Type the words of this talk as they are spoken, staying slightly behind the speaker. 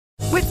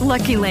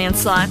Lucky Land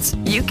Slots,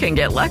 you can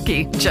get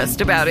lucky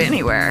just about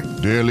anywhere.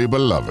 Dearly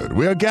beloved,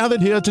 we are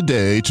gathered here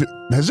today to...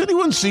 Has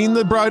anyone seen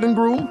the bride and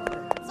groom?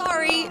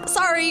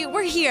 Sorry,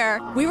 we're here.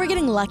 We were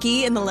getting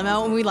lucky in the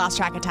limo and we lost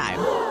track of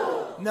time.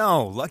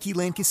 No, Lucky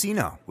Land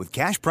Casino, with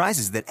cash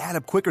prizes that add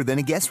up quicker than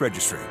a guest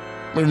registry.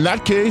 In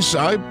that case,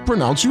 I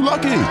pronounce you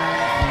lucky.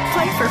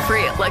 Play for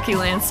free at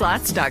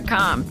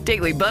LuckyLandSlots.com.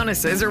 Daily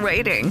bonuses are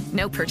waiting.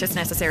 No purchase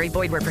necessary.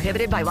 Void where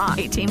prohibited by law.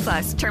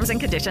 18+. Terms and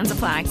conditions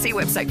apply. See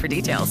website for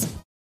details.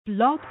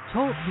 Blog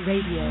Talk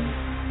Radio.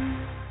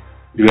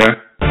 You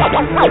there?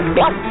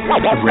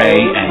 Ray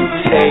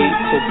and Tay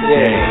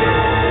today.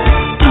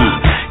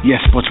 Yes,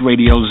 Sports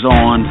Radio's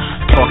on.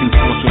 Talking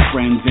sports with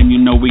friends, and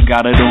you know we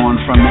got it on.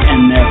 From the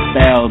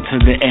NFL to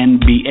the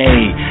NBA,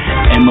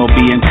 MLB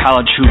and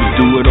college hoops,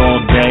 do it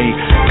all day.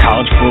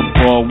 College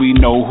football, we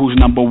know who's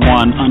number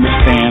one.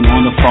 Understand,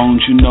 on the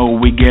phones, you know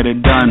we get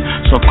it done.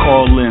 So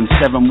call in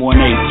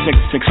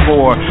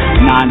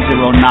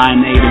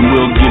 718-664-9098, and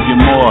we'll give you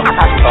more.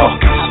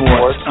 Talking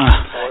sports,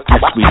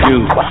 yes we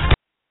do.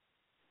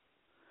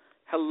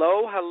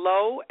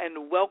 Hello,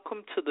 and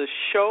welcome to the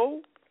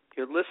show.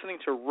 You're listening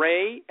to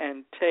Ray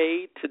and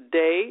Tay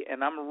today,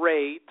 and I'm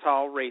Ray,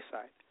 Tall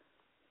Rayside.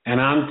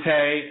 And I'm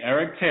Tay,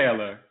 Eric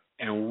Taylor,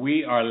 and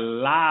we are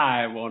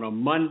live on a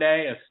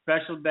Monday, a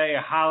special day,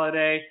 a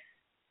holiday.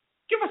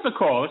 Give us a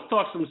call. Let's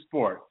talk some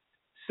sport.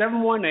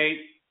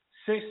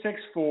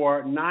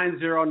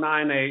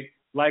 718-664-9098.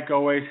 Like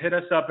always, hit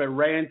us up at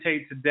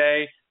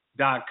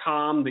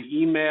rayandtaytoday.com, the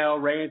email,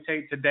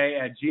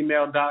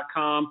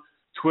 rayandtaytoday@gmail.com,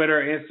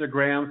 Twitter,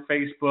 Instagram,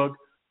 Facebook.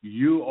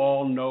 You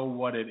all know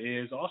what it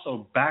is.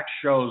 Also, back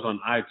shows on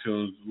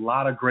iTunes. A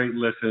lot of great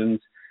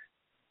listens.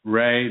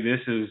 Ray,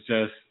 this is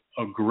just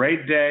a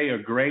great day, a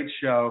great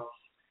show.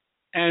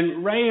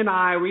 And Ray and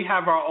I, we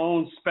have our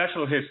own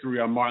special history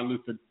on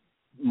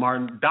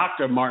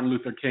Dr. Martin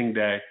Luther King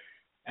Day.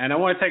 And I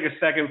want to take a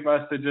second for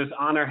us to just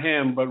honor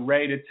him, but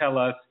Ray to tell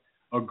us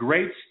a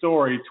great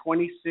story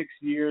 26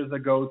 years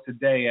ago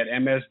today at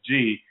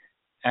MSG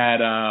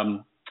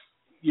on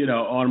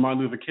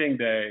Martin Luther King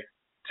Day.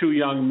 Two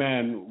young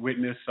men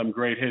witnessed some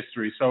great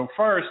history. So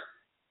first,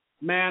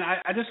 man,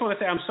 I just want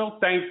to say I'm so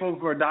thankful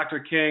for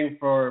Dr. King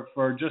for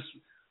just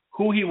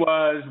who he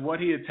was, what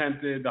he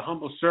attempted, the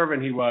humble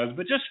servant he was,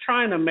 but just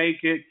trying to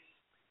make it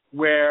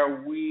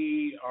where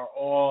we are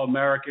all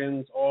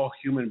Americans, all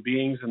human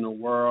beings in the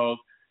world,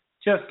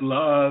 just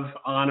love,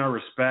 honor,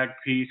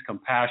 respect, peace,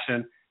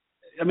 compassion.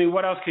 I mean,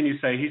 what else can you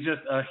say? He's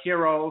just a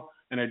hero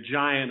and a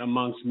giant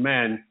amongst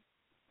men.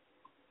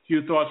 A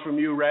few thoughts from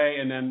you, Ray,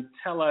 and then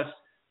tell us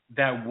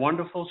that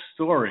wonderful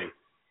story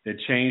that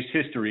changed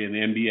history in the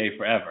NBA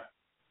forever.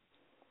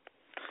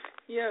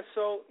 Yeah,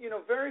 so,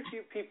 very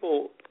few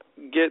people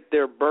get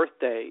their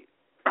birthday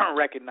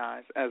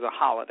recognized as a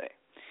holiday.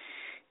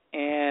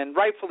 And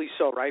rightfully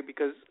so, right?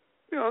 Because,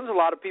 there's a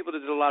lot of people that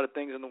did a lot of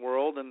things in the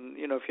world. And,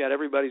 if you had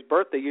everybody's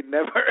birthday, you'd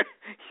never,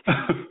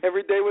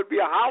 every day would be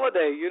a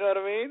holiday, you know what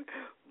I mean?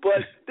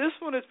 But this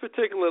one is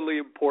particularly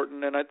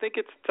important, and I think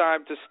it's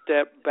time to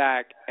step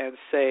back and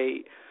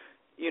say,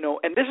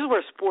 and this is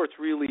where sports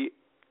really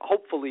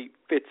hopefully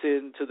fits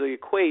into the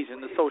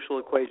equation, the social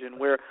equation,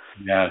 where,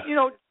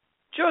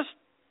 just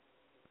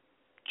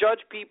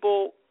judge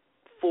people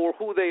for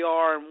who they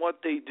are and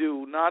what they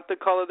do, not the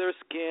color of their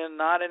skin,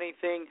 not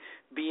anything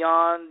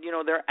beyond,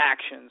 their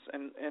actions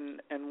and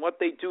what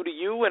they do to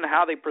you and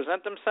how they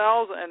present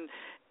themselves,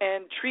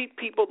 and treat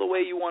people the way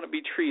you want to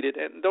be treated.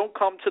 And don't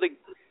come to the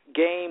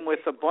game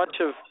with a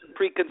bunch of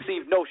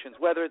preconceived notions,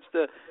 whether it's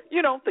the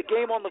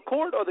game on the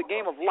court or the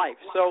game of life.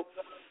 So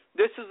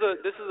this is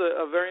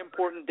a very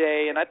important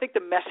day, and I think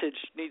the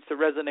message needs to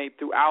resonate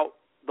throughout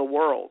the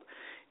world.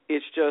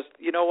 It's just,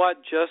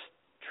 just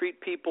treat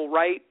people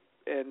right,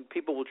 and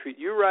people will treat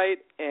you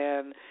right,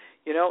 and,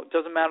 it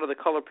doesn't matter the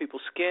color of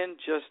people's skin,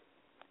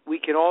 we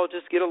can all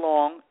just get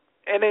along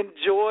and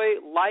enjoy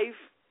life,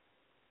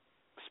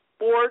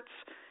 sports,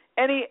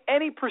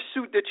 any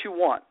pursuit that you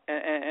want.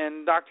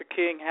 And Dr.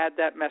 King had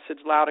that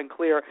message loud and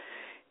clear.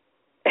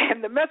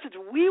 And the message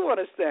we want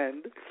to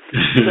send,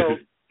 so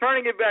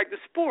turning it back to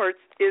sports,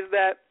 is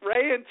that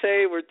Ray and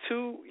Tay were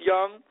two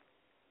young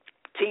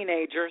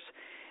teenagers,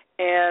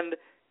 and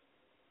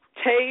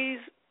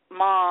Tay's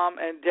mom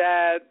and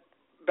dad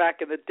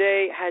back in the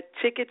day had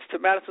tickets to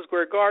Madison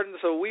Square Garden,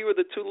 so we were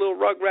the two little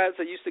rugrats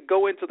that used to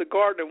go into the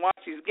Garden and watch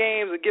these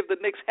games and give the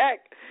Knicks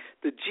heck.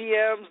 The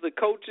GMs, the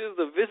coaches,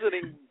 the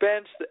visiting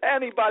bench,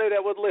 anybody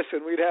that would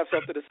listen, we'd have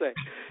something to say.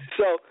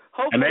 So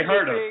hopefully, and they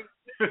heard us.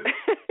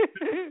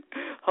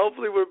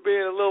 Hopefully we're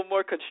being a little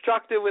more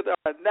constructive with our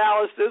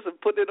analysis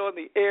and putting it on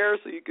the air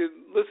so you can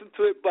listen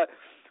to it. But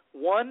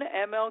one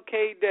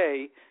MLK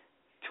Day,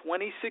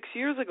 26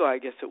 years ago, I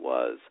guess it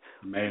was,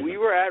 Amazing.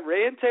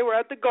 Ray and Tay were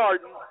at the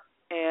Garden,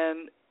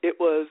 and it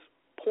was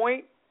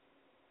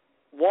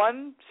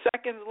 0.1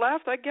 seconds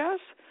left, I guess.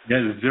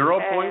 Yeah,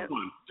 0.1.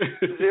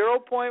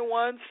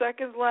 0.1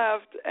 seconds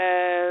left,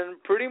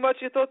 and pretty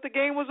much you thought the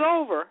game was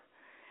over.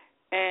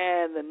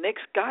 And the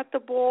Knicks got the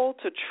ball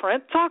to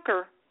Trent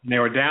Tucker. They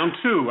were down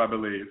 2, I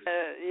believe.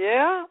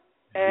 Yeah.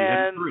 And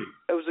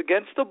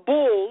against the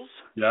Bulls.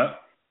 Yeah.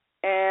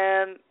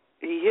 And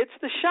he hits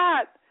the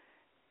shot,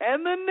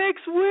 and the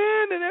Knicks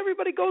win, and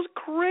everybody goes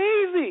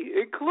crazy,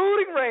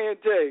 including Ray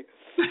and Tay.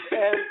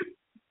 And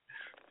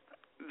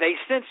they've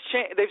since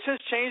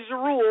changed the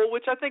rule,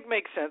 which I think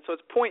makes sense. So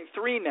it's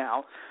 0.3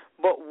 now.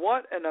 But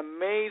what an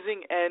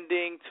amazing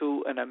ending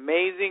to an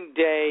amazing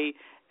day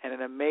and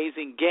an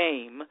amazing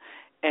game.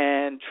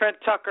 And Trent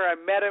Tucker, I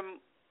met him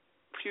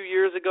a few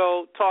years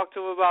ago, talked to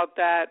him about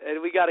that,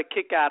 and we got a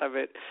kick out of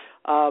it.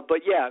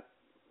 But, yeah,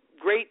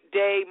 great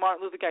day,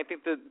 Martin Luther King. I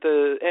think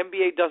the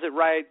NBA does it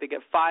right. They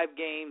get 5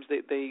 games.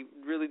 They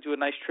really do a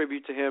nice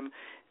tribute to him.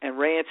 And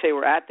Ray and Tay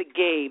were at the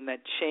game that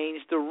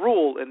changed the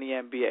rule in the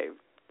NBA.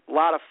 A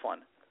lot of fun.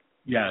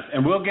 Yes,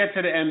 and we'll get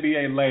to the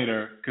NBA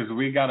later because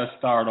we got to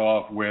start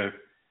off with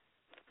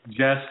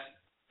just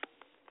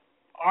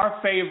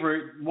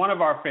one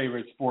of our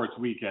favorite sports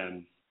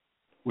weekends,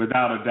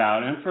 without a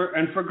doubt,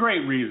 and for great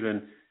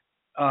reason.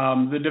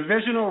 The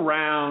divisional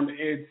round,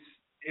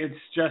 it's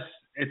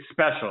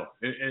special.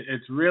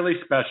 It's really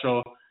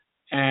special,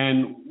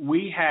 and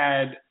we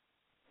had,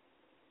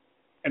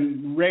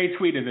 and Ray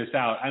tweeted this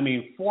out. I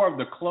mean, 4 of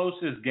the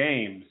closest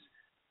games.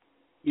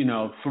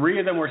 3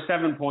 of them were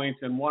 7 points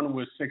and 1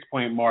 was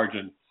 6-point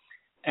margin.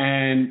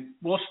 And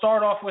we'll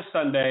start off with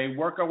Sunday,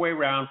 work our way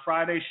around.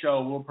 Friday's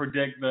show, we'll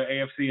predict the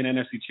AFC and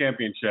NFC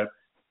championship.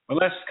 But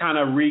let's kind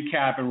of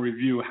recap and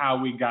review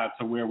how we got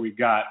to where we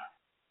got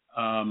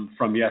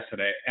from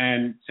yesterday.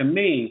 And to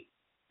me,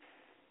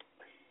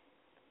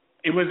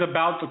 it was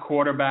about the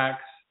quarterbacks,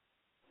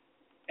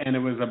 and it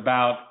was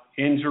about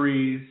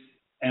injuries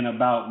and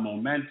about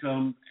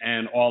momentum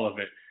and all of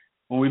it.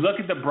 When we look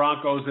at the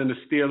Broncos and the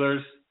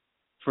Steelers,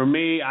 for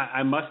me,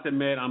 I must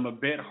admit I'm a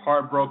bit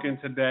heartbroken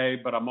today,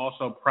 but I'm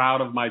also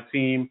proud of my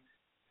team.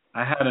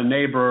 I had a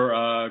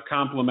neighbor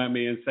compliment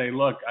me and say,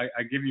 look,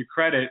 I give you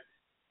credit.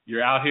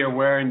 You're out here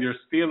wearing your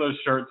Steelers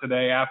shirt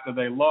today after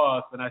they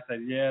lost. And I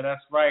said, yeah,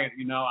 that's right.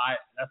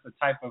 That's the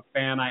type of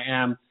fan I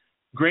am.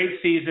 Great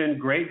season,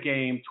 great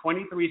game,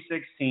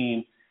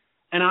 23-16.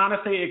 And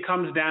honestly, it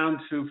comes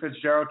down to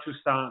Fitzgerald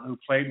Toussaint, who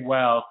played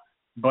well,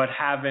 but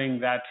having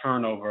that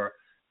turnover.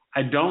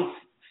 I don't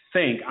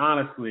think,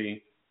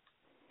 honestly,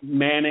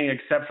 Manning,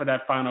 except for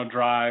that final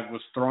drive,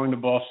 was throwing the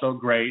ball so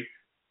great.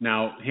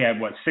 Now, he had,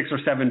 6 or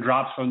 7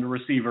 drops from the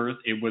receivers.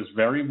 It was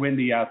very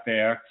windy out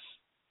there.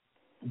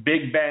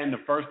 Big Ben, the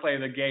first play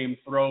of the game,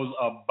 throws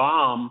a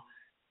bomb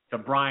to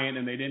Bryant,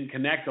 and they didn't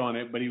connect on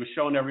it, but he was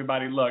showing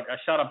everybody, look, I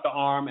shot up the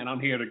arm, and I'm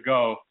here to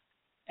go.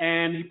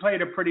 And he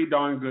played a pretty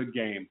darn good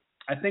game.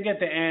 I think at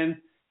the end,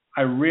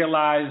 I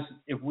realized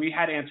if we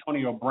had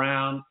Antonio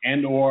Brown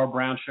and or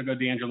Brown Sugar,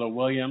 D'Angelo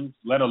Williams,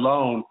 let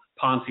alone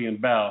Ponce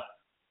and Bell,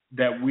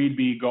 that we'd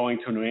be going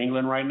to New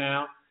England right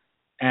now.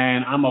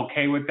 And I'm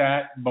okay with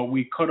that, but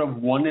we could have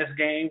won this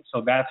game,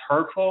 so that's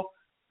hurtful.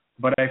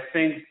 But I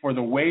think for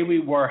the way we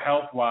were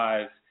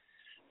health-wise,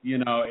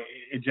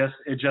 it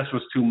just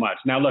was too much.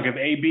 Now, look, if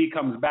AB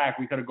comes back,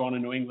 we could have gone to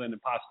New England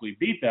and possibly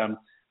beat them.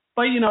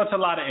 But, it's a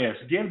lot of ifs.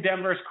 Give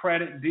Denver's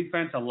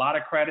defense a lot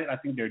of credit. I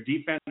think their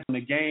defense in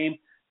the game,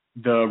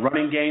 the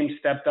running game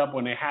stepped up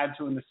when they had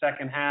to in the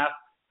second half.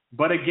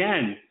 But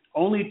again,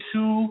 only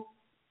 2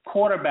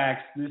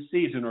 quarterbacks this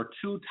season, or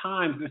 2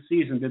 times this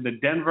season, did the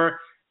Denver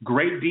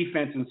great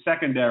defense and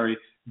secondary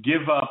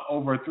give up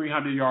over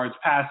 300 yards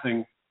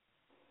passing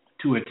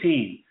to a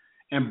team.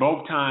 And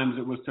both times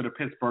it was to the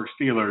Pittsburgh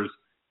Steelers.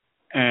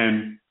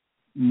 And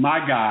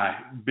my guy,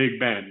 Big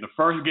Ben, the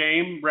first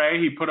game, Ray,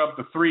 he put up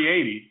the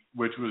 380,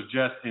 which was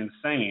just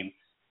insane.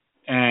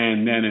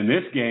 And then in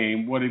this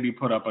game, what did he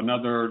put up?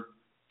 Another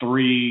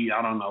 3,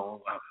 I don't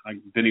know. I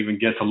didn't even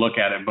get to look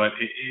at it, but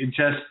it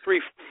just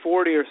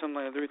 340 or something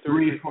like that.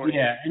 330.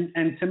 Yeah,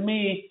 and to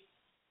me,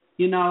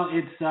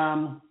 it's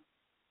on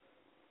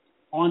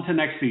to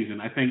next season.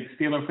 I think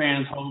Steeler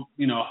fans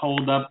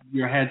hold up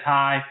your heads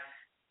high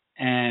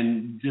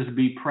and just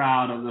be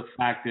proud of the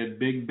fact that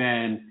Big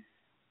Ben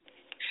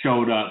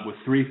showed up with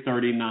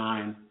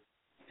 339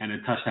 and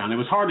a touchdown. It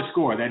was hard to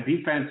score. That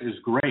defense is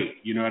great.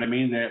 You know what I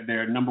mean?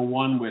 They're number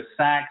 1 with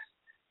sacks.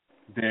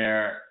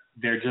 They're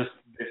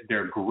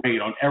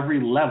great on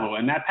every level.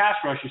 And that pass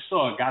rush, you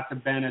saw, got to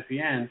Ben at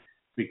the end.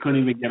 We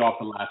couldn't even get off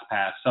the last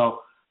pass.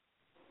 So,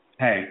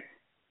 hey,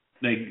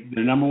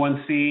 they're number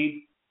 1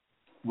 seed.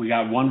 We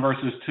got 1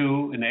 versus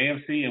 2 in the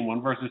AFC and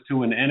 1 versus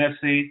 2 in the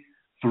NFC.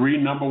 3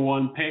 number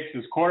 1 picks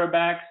as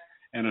quarterbacks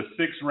and a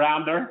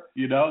 6th-rounder.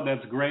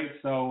 That's great.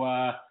 So,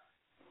 I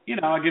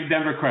give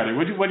Denver credit.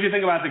 What do you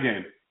think about the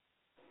game?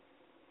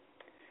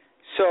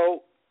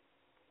 So,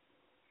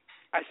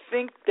 I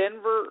think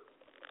Denver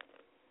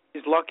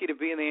is lucky to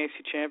be in the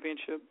AFC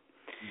Championship.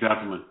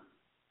 Definitely.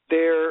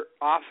 Their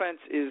offense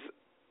is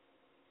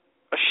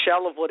a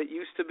shell of what it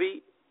used to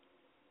be,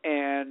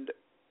 and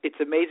it's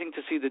amazing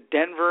to see the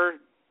Denver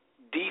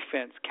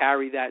defense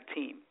carry that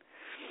team.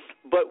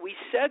 But we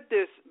said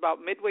this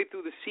about midway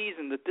through the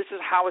season, that this is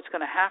how it's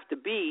going to have to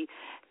be,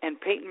 and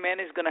Peyton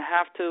Manning is going to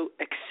have to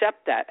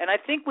accept that. And I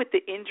think with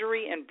the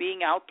injury and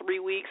being out 3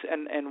 weeks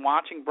and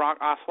watching Brock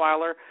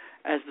Osweiler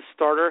as the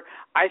starter,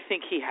 I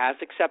think he has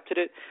accepted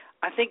it.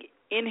 I think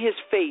in his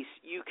face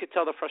you could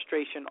tell the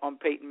frustration on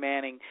Peyton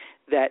Manning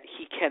that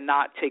he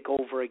cannot take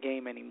over a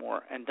game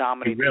anymore and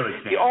dominate. He really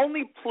can't. The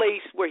only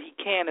place where he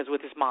can is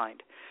with his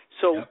mind.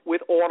 So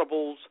with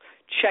audibles,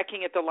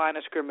 checking at the line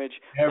of scrimmage,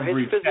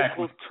 his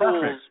physical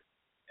tools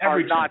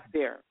are not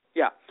there.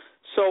 Yeah.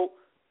 So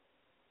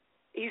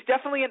he's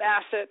definitely an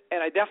asset,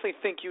 and I definitely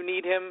think you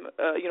need him.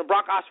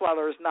 Brock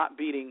Osweiler is not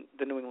beating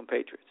the New England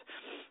Patriots.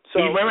 So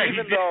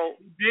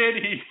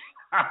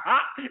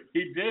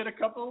he did a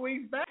couple of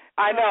weeks back.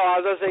 I know. I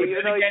was going to say,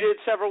 even though he did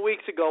several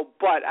weeks ago,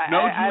 but I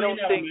don't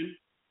think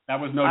that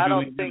was no. I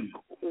don't think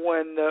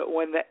when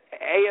the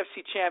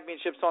AFC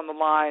Championship's on the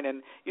line,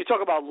 and you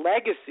talk about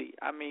legacy.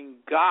 I mean,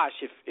 gosh,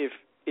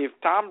 if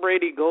Tom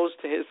Brady goes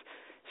to his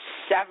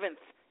 7th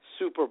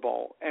Super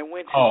Bowl and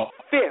wins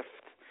his 5th,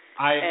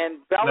 and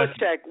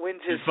Belichick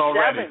wins his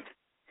 7th,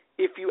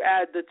 if you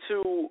add the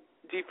 2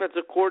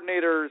 defensive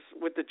coordinators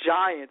with the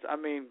Giants, I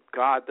mean,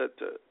 God,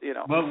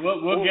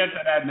 We'll get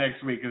to that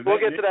next week. We'll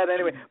get to that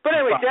anyway. But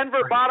anyway,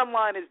 Denver. Bottom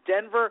line is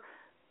Denver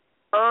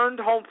earned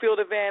home field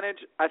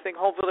advantage. I think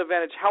home field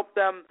advantage helped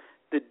them.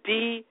 The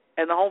D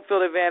and the home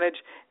field advantage,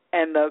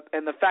 and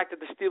the fact that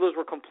the Steelers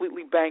were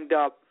completely banged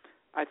up,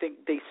 I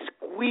think they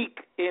squeak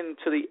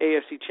into the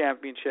AFC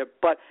Championship.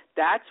 But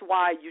that's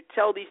why you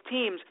tell these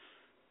teams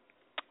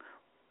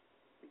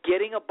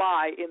getting a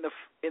bye in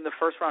the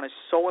first round is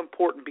so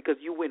important, because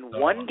you win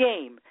one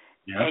game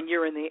and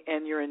you're in the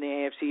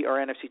AFC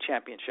or NFC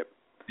Championship.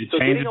 So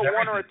getting a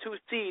 1 or a 2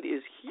 seed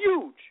is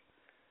huge.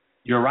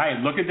 You're right.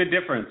 Look at the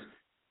difference.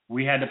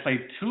 We had to play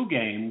 2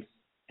 games,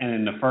 and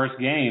in the first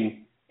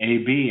game,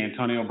 AB,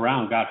 Antonio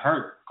Brown, got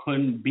hurt,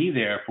 couldn't be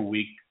there for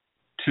week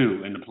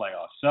 2 in the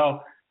playoffs. So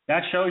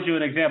that shows you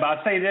an example.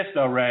 I'll say this,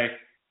 though, Ray.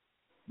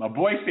 My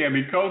boy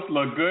Sammy Coates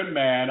look good,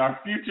 man. Our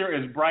future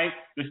is bright.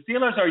 The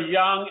Steelers are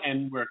young,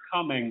 and we're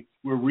coming.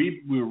 We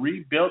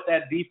rebuilt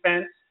that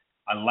defense.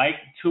 I like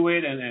to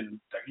it, and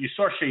you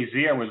saw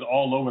Shazier was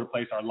all over the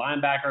place. Our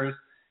linebackers,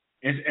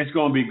 it's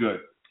going to be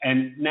good.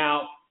 And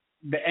now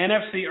the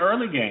NFC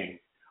early game,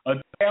 a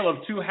tale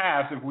of 2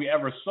 halves if we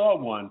ever saw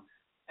one.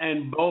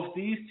 And both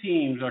these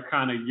teams are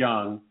kind of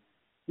young.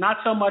 Not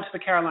so much the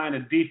Carolina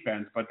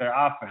defense, but their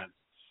offense.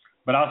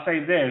 But I'll say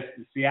this,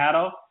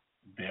 Seattle,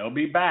 they'll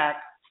be back.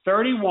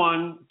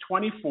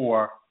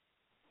 31-24.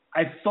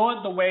 I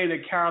thought the way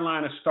that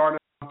Carolina started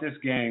off this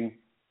game,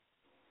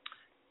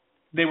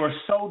 they were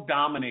so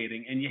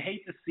dominating, and you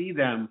hate to see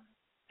them.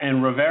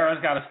 And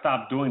Rivera's got to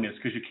stop doing this,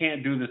 because you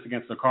can't do this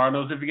against the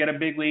Cardinals. If you get a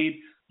big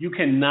lead, you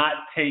cannot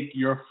take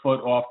your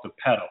foot off the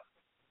pedal,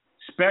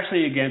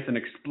 especially against an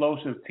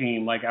explosive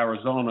team like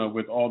Arizona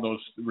with all those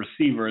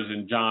receivers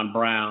in John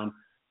Brown,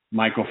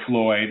 Michael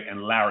Floyd,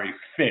 and Larry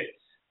Fitz.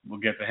 We'll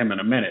get to him in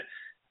a minute.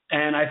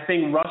 And I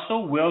think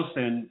Russell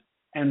Wilson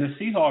and the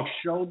Seahawks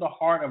showed the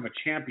heart of a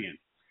champion.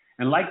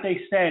 And like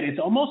they said, it's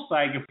almost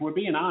like, if we're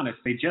being honest,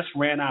 they just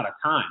ran out of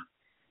time,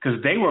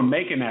 because they were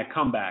making that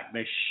comeback.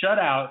 They shut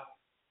out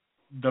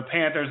the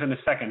Panthers in the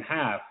second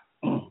half.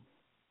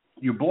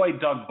 Your boy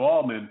Doug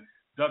Baldwin,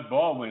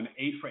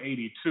 8 for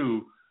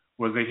 82,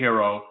 was a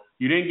hero.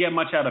 You didn't get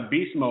much out of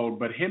beast mode,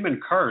 but him and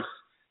Curse,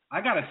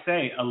 I got to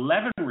say,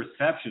 11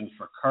 receptions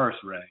for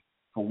Curse, Ray,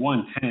 for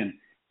 110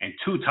 and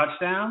 2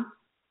 touchdowns.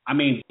 I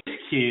mean, this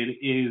kid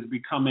is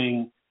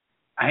becoming,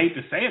 I hate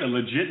to say it, a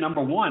legit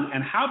number 1.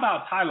 And how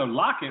about Tyler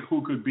Lockett,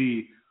 who could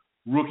be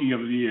Rookie of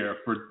the Year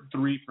for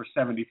 3 for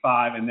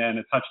 75 and then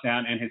a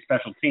touchdown and his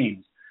special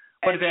teams.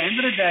 But at the end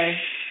of the day,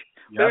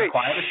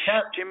 quiet as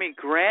kept. Jimmy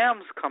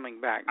Graham's coming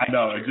back. I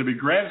know, Jimmy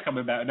Graham's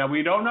coming back. Now,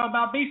 we don't know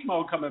about Beast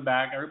Mode coming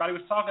back. Everybody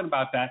was talking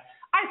about that.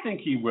 I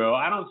think he will.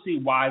 I don't see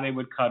why they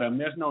would cut him.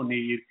 There's no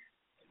need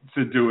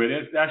to do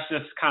it. That's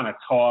just kind of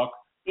talk.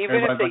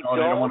 Even if they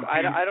don't,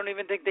 I don't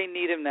even think they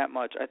need him that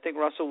much. I think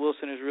Russell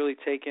Wilson has really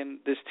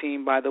taken this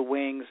team by the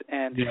wings,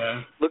 and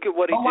look at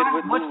what he did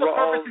with Lou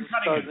Rawls'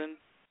 cousin.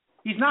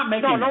 He's not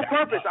making no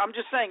purpose. I'm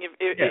just saying,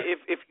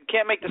 if you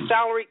can't make the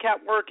salary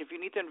cap work, if you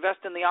need to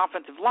invest in the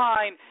offensive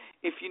line,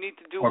 if you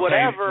need to do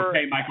whatever,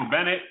 pay Michael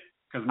Bennett,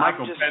 because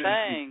Michael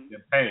Bennett needs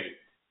to get paid.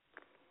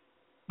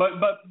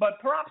 But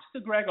props to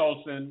Greg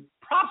Olsen,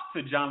 props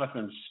to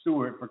Jonathan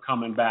Stewart for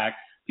coming back.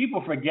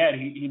 People forget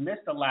he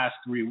missed the last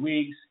 3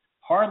 weeks,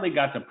 hardly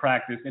got to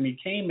practice, and he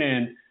came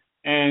in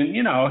and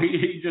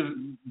he just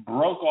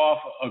broke off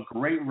a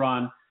great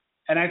run.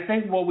 And I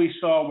think what we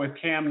saw with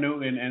Cam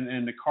Newton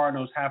and the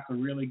Cardinals have to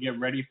really get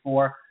ready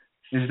for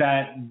is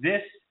that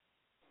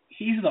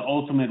he's the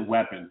ultimate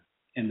weapon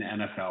in the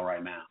NFL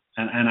right now.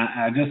 And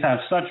I just have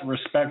such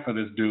respect for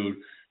this dude.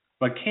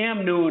 But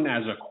Cam Newton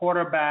as a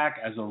quarterback,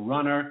 as a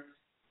runner,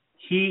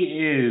 he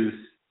is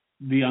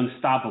the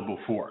unstoppable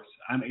force.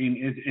 I mean,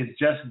 it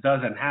just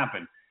doesn't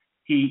happen.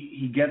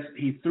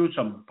 He threw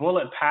some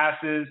bullet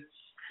passes.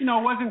 It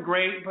wasn't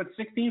great, but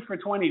 16 for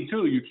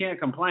 22, you can't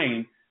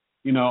complain.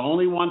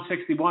 Only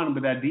 161,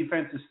 but that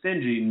defense is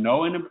stingy.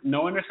 No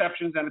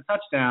interceptions and a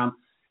touchdown.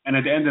 And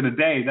at the end of the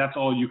day, that's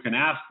all you can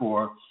ask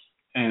for.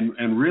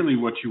 And really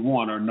what you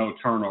want are no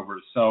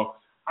turnovers. So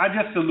I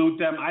just salute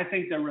them. I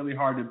think they're really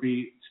hard to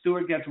beat.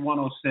 Stewart gets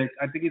 106.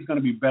 I think he's going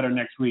to be better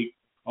next week.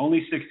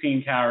 Only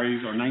 16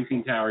 carries or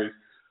 19 carries.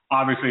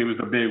 Obviously, it was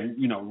a big,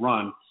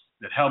 run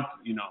that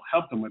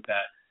helped him with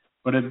that.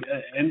 But at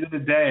the end of the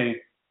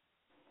day,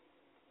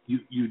 this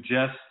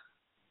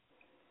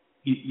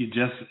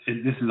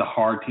is a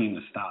hard team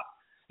to stop.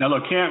 Now,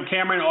 look,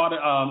 Cameron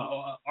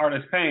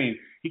Artis-Payne,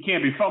 he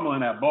can't be fumbling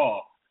that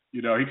ball. He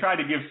tried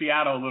to give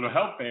Seattle a little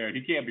help there.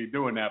 He can't be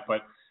doing that.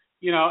 But,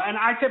 and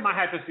I tip my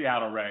hat to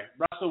Seattle, Ray.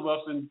 Russell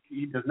Wilson,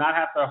 he does not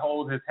have to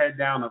hold his head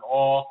down at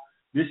all.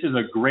 This is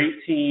a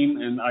great team,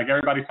 and like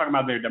everybody's talking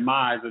about their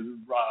demise.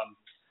 And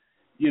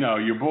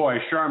your boy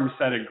Sherm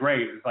said it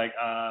great. It's like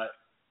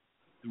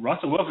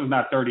Russell Wilson's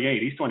not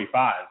 38; he's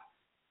 25.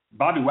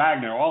 Bobby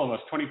Wagner, all of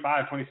us,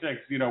 25,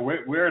 26.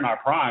 We're in our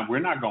prime. We're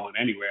not going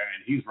anywhere,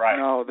 and he's right.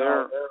 No,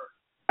 they're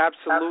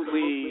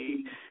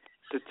absolutely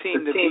the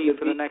team to beat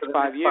for the next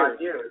 5 years.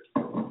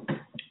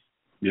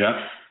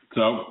 Yeah.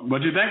 So,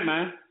 what do you think,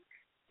 man?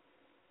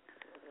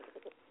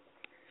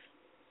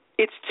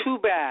 It's too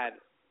bad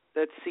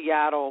that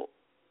Seattle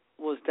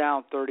was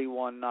down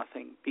 31-0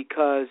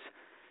 because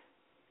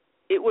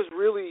it was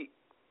really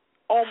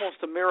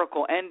almost a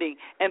miracle ending.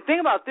 And think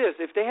about this: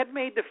 if they had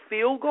made the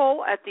field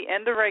goal at the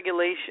end of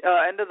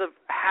end of the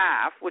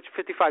half, which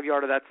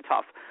 55-yarder, that's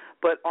tough.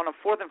 But on a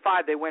 4th and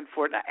 5, they went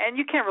for it, and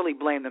you can't really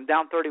blame them.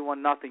 Down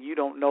 31-0, you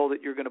don't know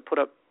that you're going to put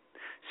up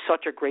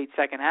such a great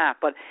second half.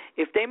 But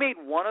if they made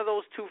one of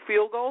those 2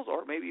 field goals,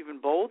 or maybe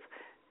even both,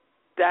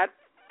 that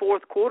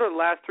fourth quarter, the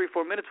last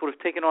 3-4 minutes, would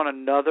have taken on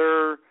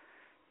another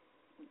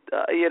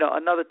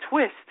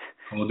twist.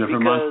 A little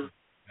different because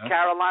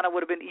Carolina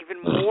would have been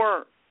even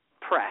more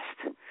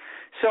pressed.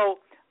 So,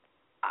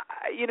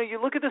 you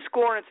look at the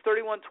score and it's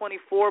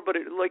 31-24, but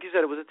like you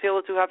said, it was a tale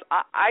of two halves.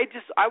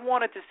 I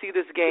wanted to see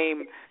this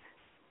game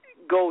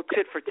go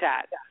tit for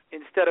tat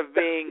instead of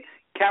being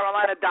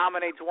Carolina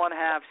dominates one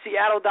half,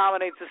 Seattle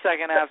dominates the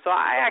second half. So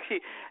I actually,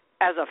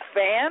 as a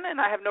fan,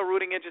 and I have no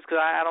rooting interest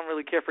because I don't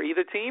really care for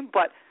either team,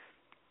 but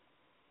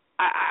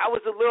I was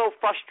a little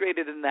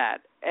frustrated in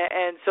that.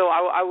 And so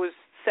I was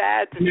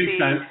sad to see.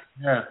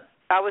 Yeah.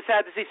 I was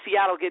sad to see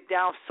Seattle get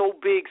down so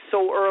big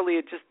so early.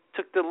 It just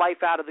took the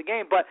life out of the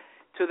game. But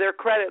to their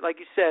credit,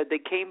 like you said,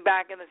 they came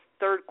back in the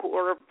third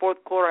quarter,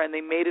 fourth quarter, and they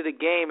made it a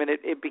game, and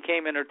it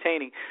became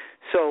entertaining.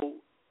 So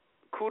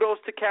kudos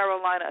to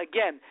Carolina.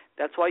 Again,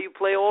 that's why you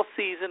play all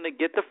season, to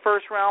get the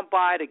first-round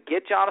bye, to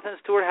get Jonathan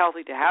Stewart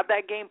healthy, to have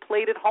that game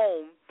played at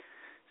home.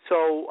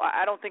 So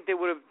I don't think they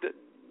would have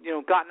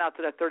gotten out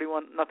to that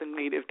 31-0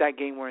 lead if that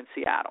game were in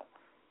Seattle.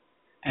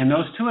 And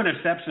those 2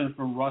 interceptions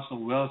from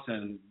Russell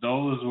Wilson,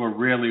 those were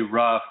really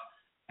rough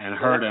and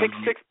hurt him. Pick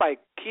 6 by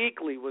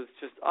Kuechly was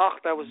just,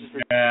 that was just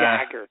a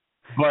dagger.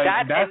 But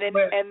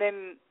and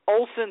then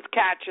Olsen's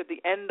catch at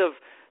the end of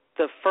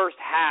the first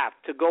half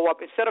to go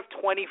up, instead of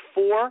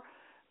 24,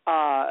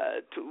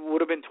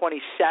 would have been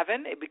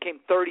 27, it became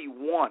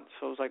 31.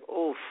 So it was like,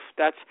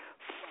 that's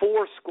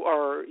 4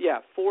 scores.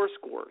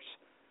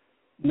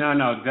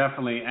 No,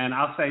 definitely. And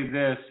I'll say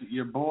this,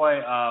 your boy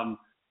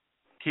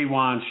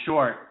Kewan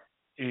Short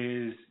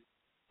is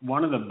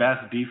one of the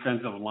best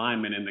defensive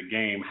linemen in the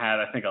game. Had,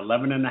 I think,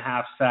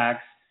 11.5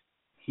 sacks.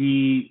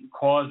 He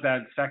caused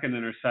that second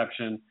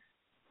interception,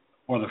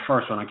 or the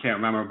first one, I can't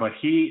remember. But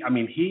he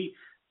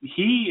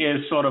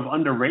is sort of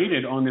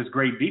underrated on this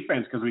great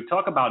defense, because we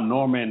talk about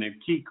Norman and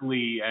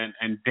Kuechly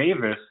and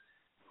Davis,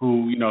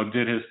 who,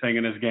 did his thing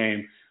in this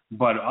game.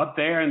 But up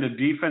there in the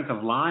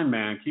defensive line,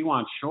 man,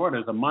 Kewan Short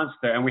is a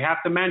monster. And we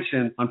have to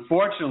mention,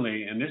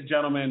 unfortunately, and this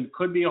gentleman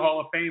could be a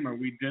Hall of Famer.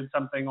 We did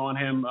something on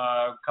him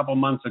a couple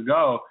months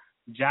ago.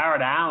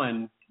 Jared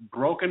Allen,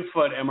 broken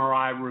foot,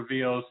 MRI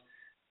reveals,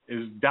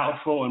 is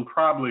doubtful and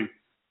probably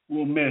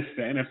will miss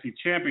the NFC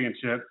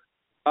Championship.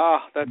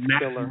 That's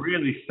killer.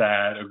 Really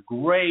sad. A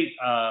great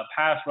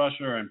pass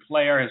rusher and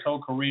player his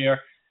whole career,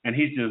 and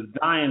he's just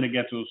dying to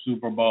get to a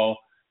Super Bowl.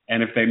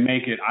 And if they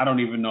make it, I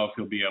don't even know if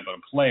he'll be able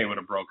to play with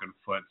a broken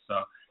foot. So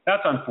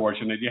that's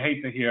unfortunate. You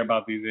hate to hear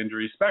about these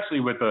injuries, especially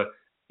with the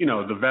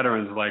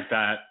veterans like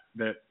that,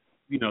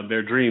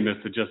 their dream is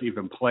to just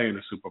even play in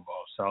the Super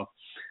Bowl. So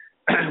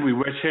we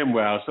wish him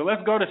well. So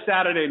let's go to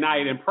Saturday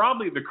night, and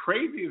probably the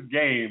craziest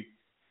game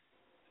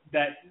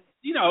that,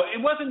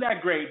 it wasn't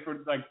that great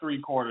for like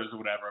 3 quarters or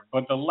whatever,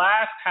 but the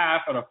last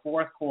half of the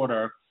fourth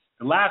quarter,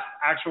 the last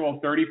actual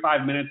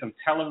 35 minutes of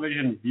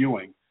television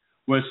viewing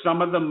was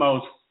some of the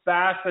most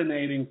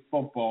fascinating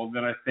football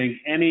that I think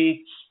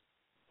any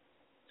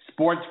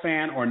sports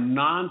fan or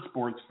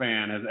non-sports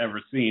fan has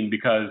ever seen,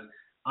 because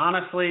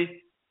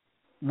honestly,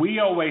 we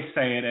always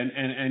say it,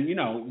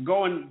 and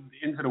going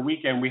into the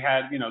weekend, we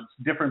had,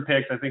 different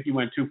picks. I think you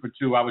went 2 for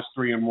 2. I was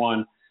 3 and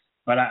 1,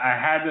 but I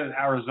had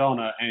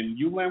Arizona, and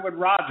you went with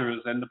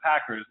Rodgers and the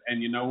Packers,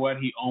 and you know what?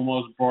 He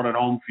almost brought it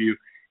home for you.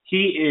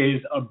 He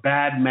is a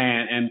bad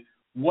man, and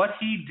what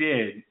he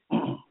did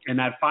in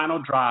that final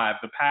drive,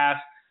 the pass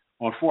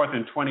on 4th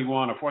and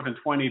 21 or 4th and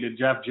 20 to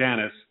Jeff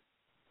Janis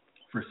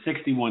for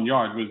 61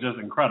 yards was just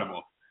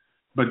incredible.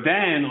 But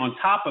then on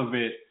top of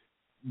it,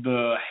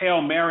 the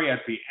Hail Mary at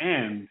the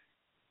end,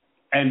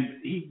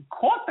 and he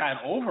caught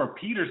that over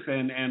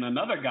Peterson and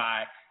another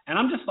guy. And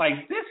I'm just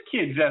like, this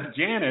kid, Jeff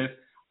Janis,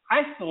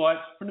 I thought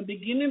from the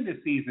beginning of the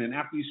season,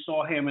 after you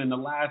saw him in the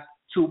last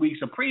 2 weeks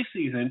of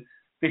preseason,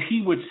 that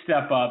he would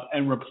step up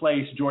and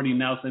replace Jordy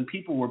Nelson.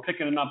 People were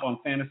picking it up on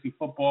fantasy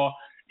football,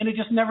 and it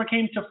just never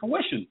came to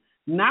fruition.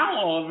 Now,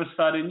 all of a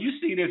sudden, you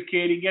see this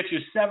kid, he gets you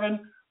 7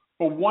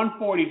 for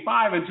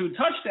 145 and 2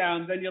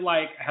 touchdowns, and you're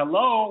like,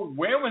 hello,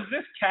 where was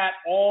this cat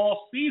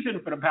all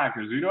season for the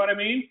Packers? You know what I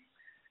mean?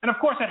 And, of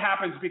course, it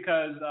happens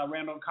because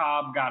Randall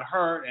Cobb got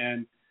hurt,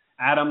 and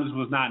Adams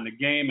was not in the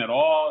game at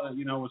all,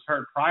 was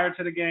hurt prior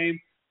to the game.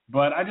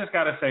 But I just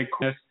got to say,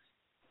 Chris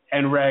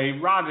and Ray,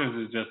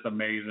 Rodgers is just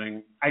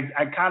amazing.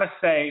 I got to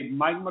say,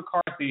 Mike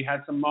McCarthy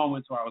had some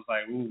moments where I was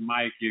like, ooh,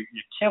 Mike, you're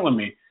killing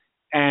me.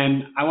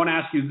 And I want to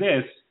ask you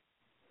this.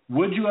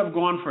 Would you have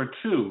gone for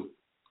 2?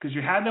 Because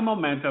you had the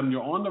momentum,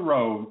 you're on the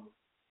road.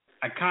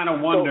 I kind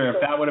of wonder if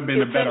that would have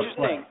been a better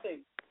play.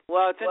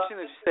 Well, it's interesting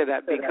that you say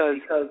that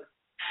because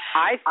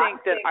I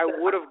think that I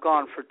would have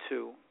gone for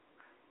 2.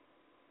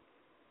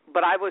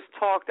 But I was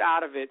talked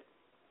out of it.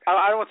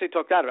 I don't want to say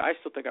talked out of it. I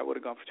still think I would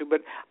have gone for 2.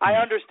 But I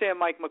understand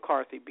Mike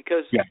McCarthy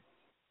because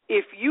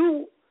if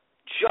you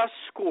just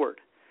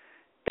scored,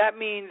 that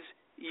means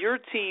your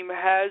team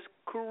has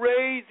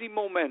crazy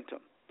momentum.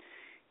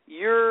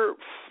 You're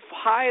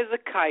high as a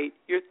kite.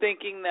 You're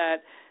thinking that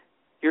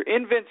you're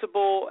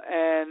invincible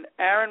and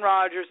Aaron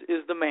Rodgers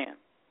is the man.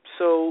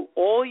 So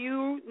all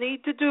you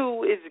need to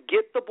do is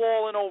get the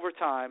ball in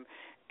overtime,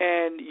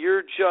 and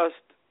you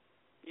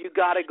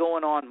got it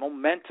going on.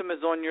 Momentum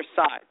is on your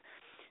side.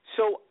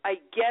 So I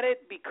get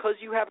it because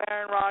you have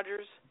Aaron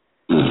Rodgers.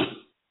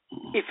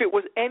 If it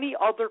was any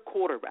other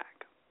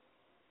quarterback,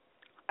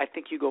 I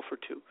think you go for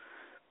 2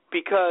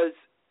 because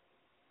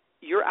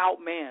you're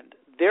outmanned.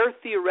 They're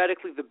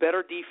theoretically the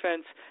better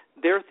defense.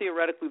 They're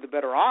theoretically the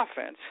better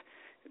offense,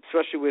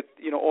 especially with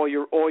all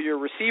your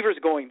receivers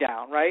going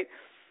down, right?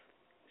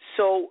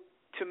 So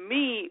to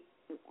me,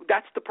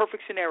 that's the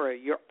perfect scenario.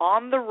 You're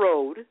on the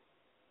road.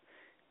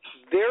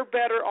 They're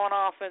better on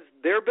offense.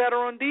 They're better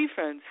on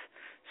defense.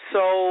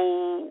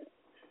 So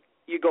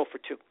you go for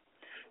 2.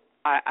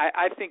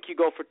 I think you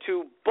go for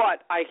 2,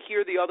 but I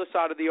hear the other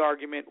side of the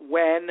argument.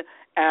 When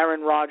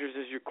Aaron Rodgers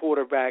is your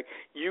quarterback,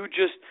 you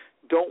just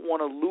don't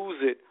want to lose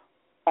it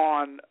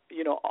on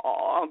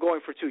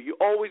going for 2. You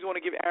always want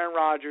to give Aaron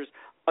Rodgers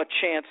a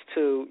chance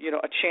to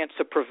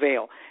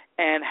prevail.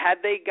 And had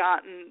they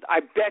gotten,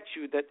 I bet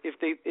you that if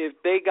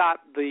they got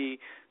the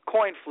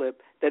coin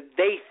flip, that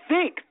they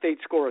think they'd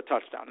score a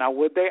touchdown. Now,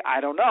 would they?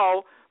 I don't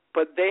know,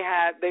 but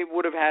they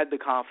would have had the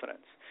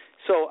confidence.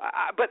 So,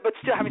 but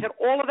still, having said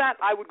all of that,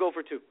 I would go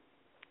for 2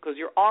 because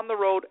you're on the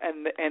road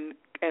and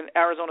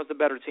Arizona's the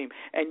better team,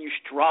 and you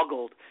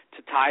struggled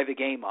to tie the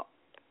game up.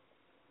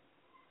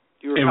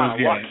 It was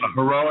a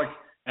heroic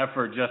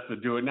effort just to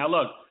do it. Now,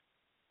 look,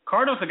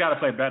 Cardinals have got to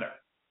play better.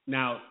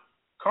 Now,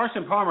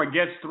 Carson Palmer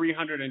gets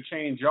 300 and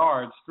change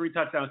yards, 3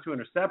 touchdowns, 2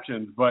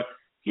 interceptions, but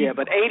 80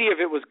 of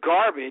it was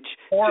garbage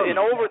in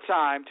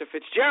overtime to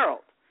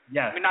Fitzgerald.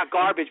 Yes. I mean, not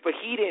garbage, but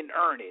he didn't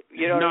earn it.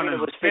 You know what I mean? It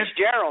was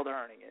Fitzgerald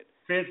earning it.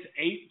 Fitz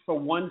 8 for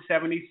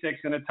 176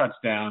 and a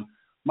touchdown.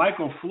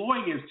 Michael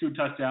Floyd gets 2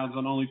 touchdowns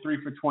on only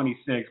 3 for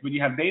 26. But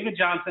you have David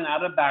Johnson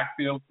out of the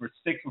backfield for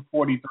 6 for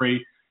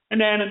 43.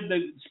 And then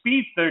the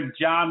speedster,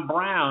 John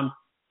Brown,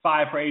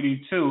 5 for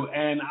 82.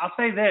 And I'll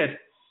say this.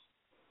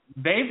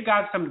 They've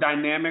got some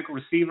dynamic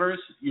receivers.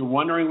 You're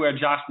wondering where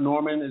Josh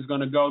Norman is going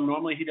to go.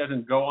 Normally he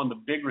doesn't go on the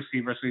big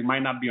receiver, so he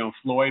might not be on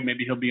Floyd.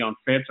 Maybe he'll be on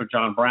Fitz or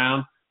John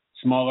Brown.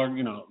 Smaller,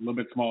 a little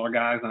bit smaller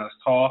guys, not as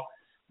tall.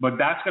 But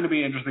that's going to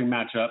be an interesting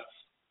matchup.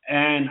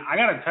 And I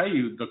got to tell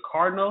you, the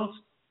Cardinals,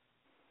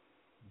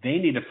 they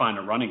need to find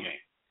a running game.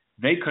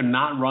 They could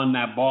not run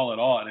that ball at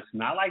all. And it's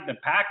not like the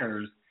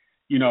Packers.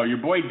 Your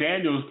boy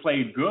Daniels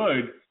played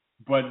good,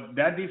 but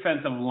that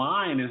defensive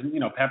line is,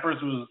 Peppers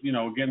was,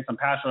 getting some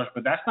pass rush,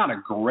 but that's not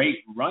a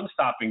great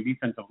run-stopping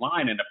defensive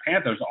line, and the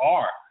Panthers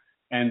are.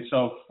 And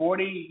so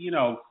 40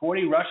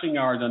 rushing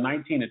yards on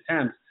 19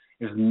 attempts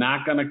is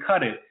not going to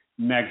cut it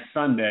next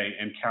Sunday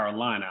in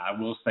Carolina. I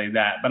will say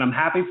that. But I'm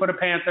happy for the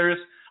Panthers.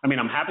 I'm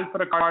happy for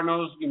the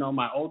Cardinals.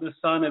 My oldest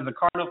son is a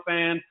Cardinal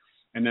fan,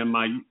 and then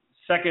my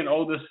second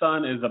oldest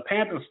son is a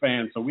Panthers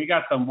fan. So we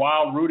got some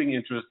wild rooting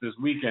interest this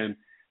weekend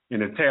in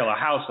the Taylor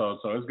household.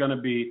 So it's going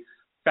to be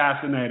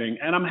fascinating.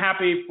 And I'm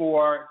happy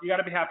you got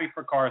to be happy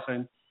for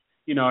Carson.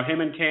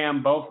 Him and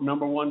Cam, both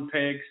number 1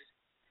 picks,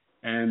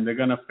 and they're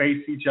going to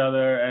face each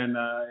other. And,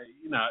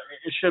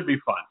 it should be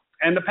fun.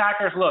 And the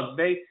Packers, look,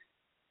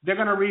 they're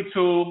going to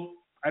retool.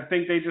 I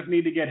think they just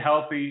need to get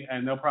healthy,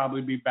 and they'll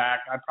probably be back.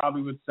 I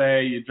probably would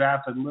say you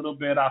draft a little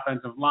bit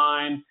offensive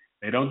line.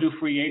 They don't do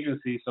free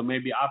agency, so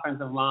maybe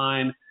offensive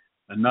line,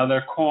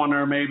 another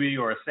corner maybe,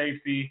 or a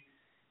safety.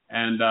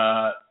 And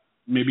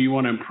maybe you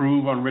want to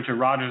improve on Richard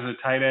Rodgers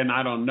at tight end.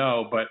 I don't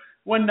know. But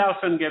when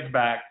Nelson gets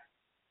back,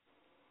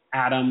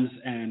 Adams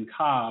and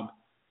Cobb,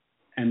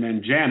 and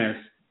then Janis,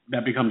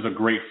 that becomes a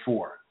great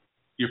four.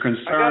 You're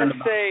concerned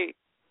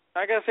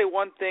I gotta say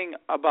one thing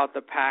about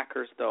the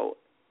Packers, though.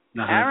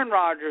 Aaron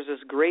Rodgers, as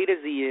great as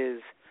he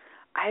is,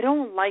 I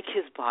don't like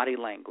his body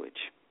language.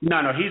 No,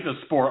 he's a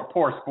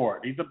poor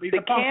sport. He's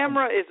the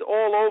camera is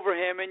all over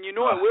him, and you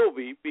know it will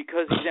be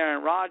because he's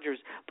Aaron Rodgers.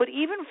 But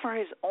even for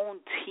his own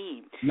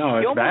team, you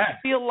almost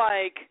bad. feel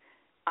like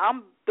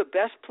I'm the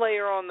best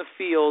player on the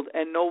field,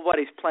 and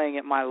nobody's playing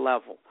at my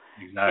level.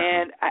 Exactly.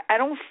 And I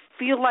don't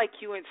feel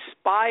like you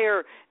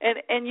inspire.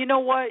 And you know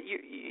what?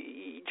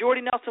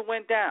 Jordy Nelson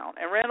went down,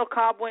 and Randall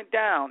Cobb went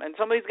down, and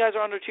some of these guys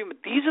are underachieving.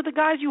 These are the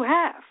guys you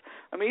have.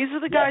 I mean, these are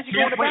the guys you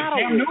go to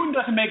battle Cam with. Newton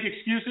doesn't make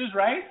excuses,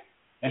 right?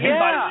 And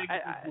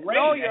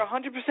no, you're 100%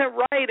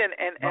 right, and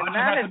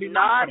that is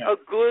not a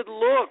good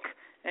look.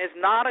 It's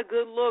not a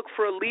good look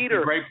for a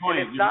leader. Great point.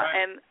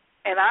 And,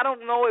 and I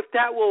don't know if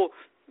that will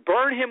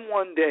burn him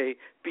one day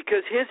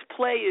because his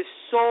play is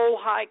so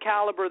high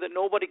caliber that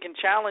nobody can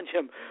challenge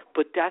him.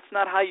 But that's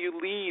not how you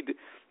lead.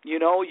 You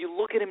know, you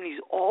look at him and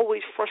he's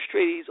always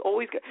frustrated. He's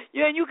always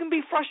and you can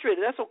be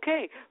frustrated. That's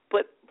okay.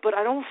 But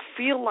I don't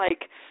feel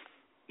like.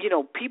 You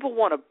know, people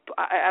want to.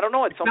 I don't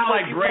know. At some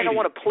point, people kind of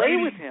want to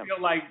play with him.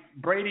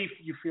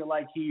 You feel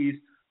like he's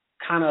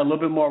kind of a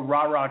little bit more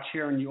rah-rah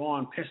cheering you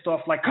on, pissed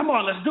off, like, come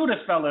on, let's do this,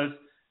 fellas.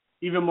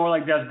 Even more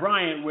like Des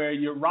Bryant, where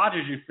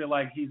Rodgers, you feel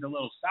like he's a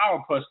little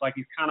sourpuss, like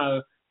he's kind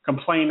of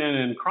complaining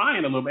and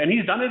crying a little bit. And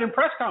he's done it in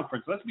press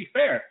conference. Let's be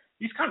fair.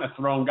 He's kind of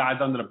thrown guys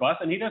under the bus,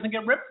 and he doesn't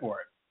get ripped for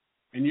it.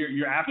 And you're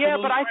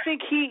absolutely but right. I think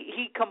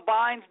he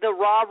combines the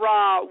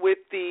rah-rah with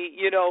the,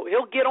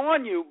 he'll get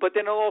on you, but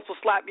then he'll also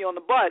slap you on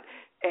the butt.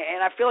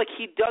 And I feel like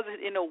he does it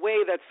in a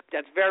way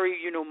that's very,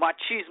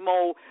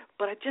 machismo.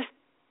 But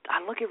I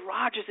look at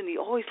Rodgers and he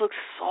always looks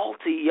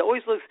salty. He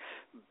always looks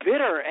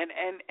bitter. And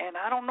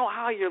I don't know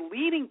how you're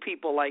leading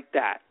people like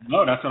that.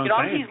 No, that's what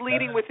I'm saying. He's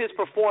leading with his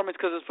performance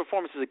because his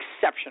performance is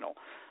exceptional.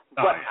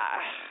 But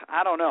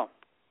I don't know.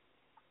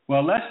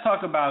 Well, let's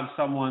talk about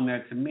someone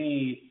that to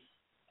me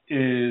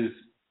is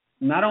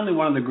not only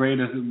one of the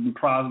greatest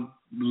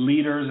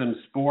leaders in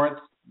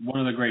sports, one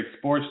of the great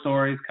sports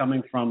stories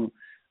coming from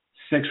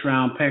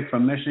 6th-round pick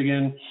from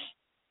Michigan,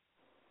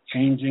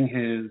 changing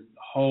his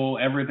whole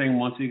everything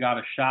once he got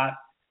a shot,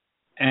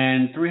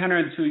 and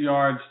 302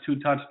 yards, 2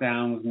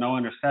 touchdowns, no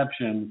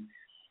interception,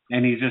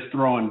 and he's just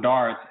throwing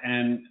darts.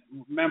 And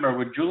remember,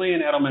 with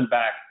Julian Edelman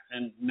back,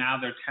 and now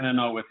they're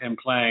 10-0 with him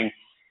playing,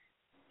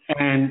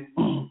 and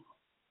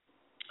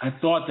I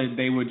thought that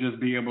they would just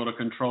be able to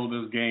control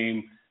this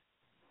game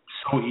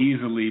so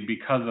easily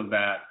because of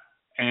that,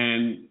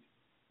 and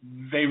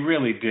they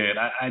really did.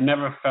 I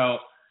never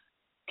felt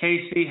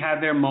KC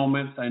had their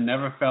moments. I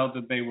never felt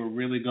that they were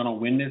really going to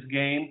win this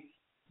game.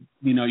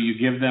 You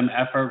give them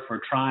effort for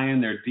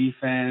trying their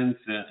defense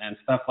and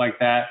stuff like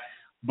that.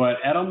 But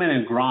Edelman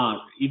and Gronk,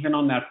 even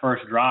on that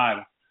first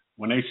drive,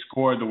 when they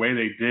scored the way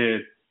they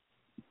did,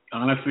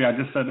 honestly, I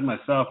just said to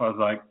myself, I was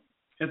like,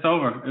 it's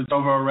over. It's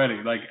over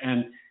already.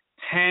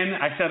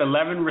 I said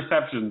 11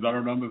 receptions. I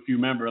don't know if you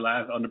remember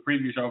on the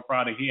previous show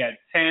Friday, he had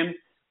 10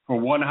 for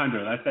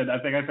 100. I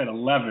think I said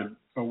 11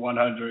 for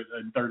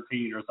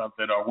 113 or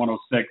something, or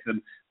 106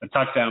 and a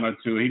touchdown or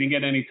 2. He didn't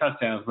get any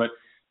touchdowns, but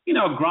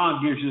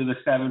Gronk gives you the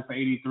 7 for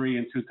 83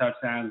 and 2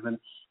 touchdowns, and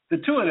the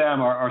two of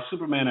them are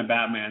Superman and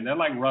Batman. They're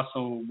like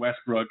Russell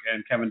Westbrook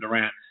and Kevin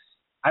Durant.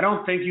 I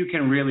don't think you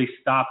can really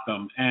stop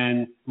them.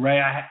 And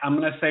Ray, I'm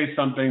going to say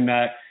something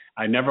that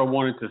I never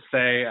wanted to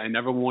say, I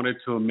never wanted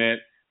to admit,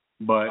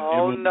 but it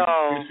will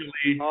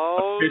be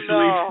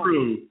officially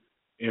true.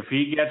 If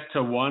he gets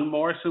to one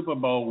more Super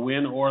Bowl,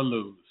 win or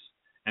lose,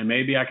 and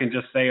maybe I can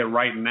just say it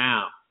right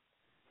now,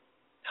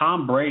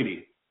 Tom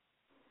Brady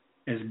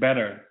is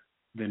better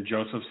than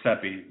Joseph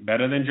Seppi,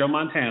 better than Joe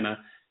Montana,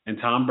 and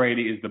Tom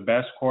Brady is the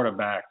best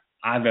quarterback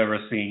I've ever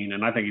seen,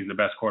 and I think he's the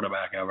best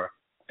quarterback ever.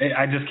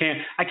 I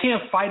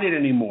can't fight it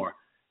anymore.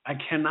 I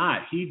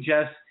cannot. He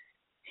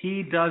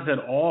does it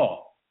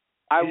all.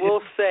 I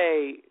will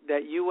say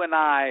that you and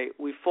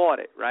we fought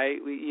it, right?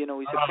 We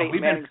said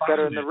Peyton Manning's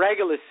better in the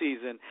regular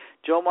season.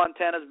 Joe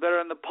Montana's better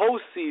in the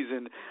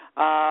postseason.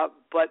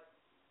 But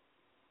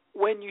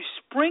when you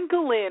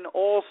sprinkle in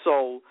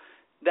also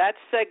that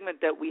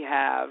segment that we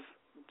have,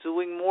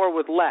 doing more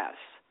with less.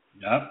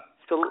 Yep.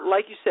 So,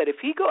 like you said, if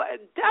he goes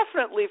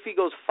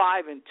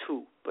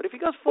 5-2, but if he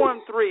goes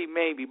 4-3,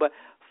 maybe. But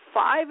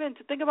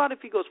 5-2. Think about if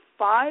he goes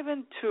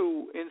 5-2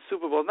 in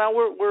Super Bowl. Now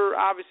we're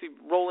obviously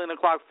rolling the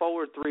clock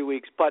forward 3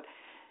 weeks, but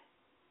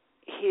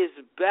his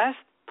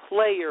best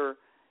player,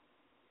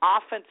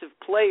 offensive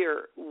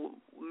player,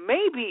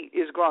 maybe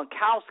is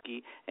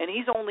Gronkowski, and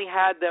he's only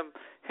had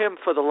him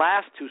for the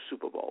last 2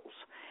 Super Bowls,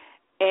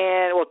 2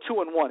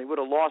 and 1. He would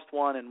have lost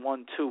 1 and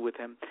won 2 with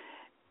him.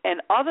 And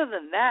other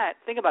than that,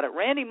 think about it.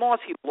 Randy Moss,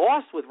 he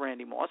lost with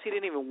Randy Moss. He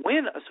didn't even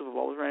win a Super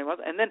Bowl with Randy Moss.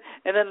 And then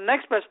the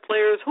next best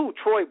player is who?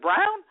 Troy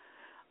Brown?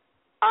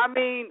 I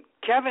mean,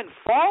 Kevin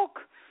Falk?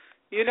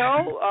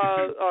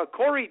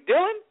 Corey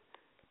Dillon?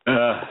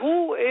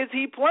 Who is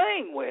he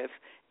playing with?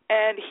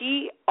 and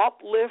he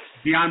uplifts.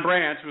 Deion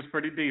Branch was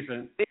pretty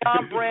decent.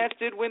 Deion Branch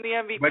did win the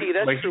MVP.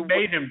 That's true. He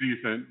made him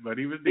decent, but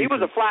he was decent. He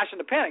was a flash in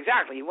the pan,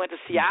 exactly. He went to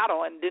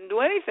Seattle and didn't do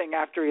anything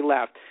after he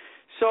left.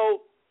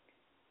 So,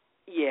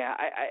 yeah,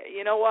 I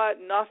you know what?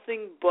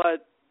 Nothing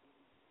but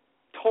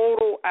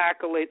total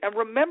accolade. And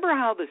remember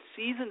how the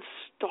season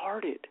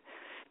started.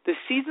 The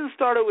season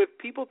started with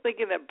people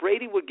thinking that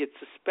Brady would get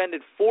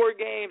suspended 4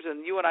 games,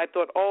 and you and I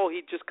thought, oh,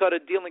 he'd just cut a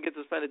deal and get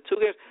suspended 2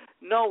 games.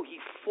 No, he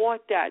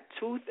fought that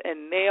tooth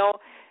and nail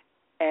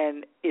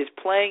and is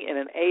playing in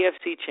an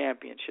AFC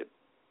championship.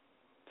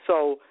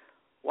 So,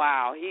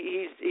 wow,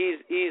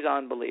 he's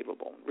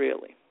unbelievable,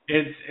 really.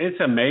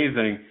 It's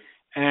amazing.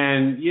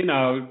 And, you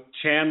know,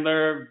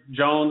 Chandler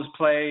Jones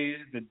plays,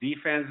 the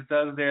defense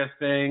does their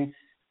thing,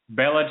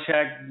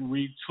 Belichick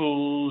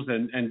retools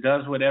and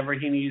does whatever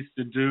he needs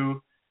to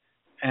do.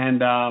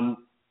 And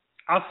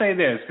I'll say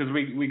this, because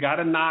we got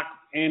to knock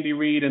Andy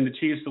Reid and the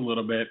Chiefs a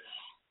little bit.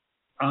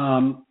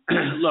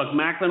 Look,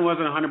 Maclin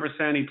wasn't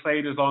 100%. He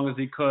played as long as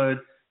he could.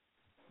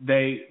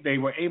 They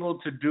were able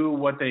to do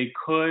what they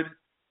could,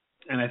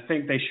 and I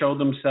think they showed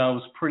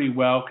themselves pretty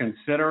well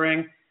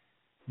considering.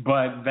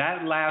 But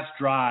that last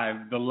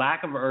drive, the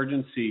lack of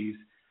urgencies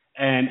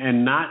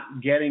and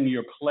not getting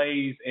your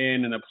plays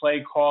in and the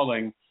play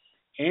calling,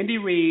 Andy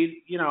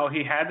Reid, you know,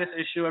 he had this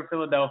issue in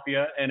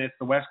Philadelphia, and it's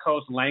the West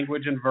Coast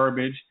language and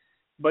verbiage.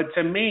 But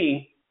to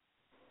me,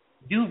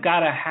 you've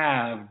got to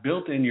have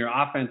built in your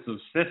offensive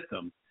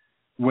system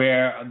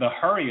where the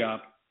hurry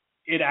up,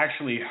 it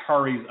actually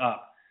hurries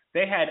up.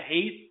 They had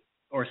 8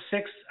 or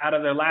 6 out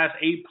of their last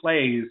 8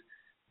 plays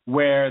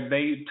where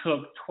they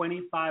took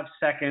 25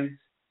 seconds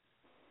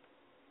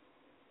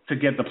to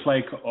get the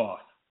play off.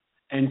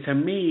 And to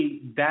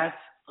me, that's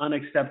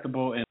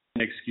unacceptable and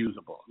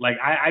inexcusable. Like,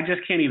 I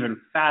just can't even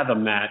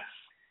fathom that.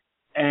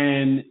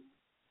 And,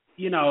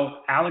 you know,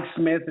 Alex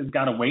Smith has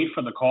got to wait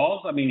for the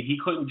calls. I mean, he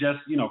couldn't just,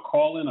 you know,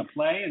 call in a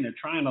play and they're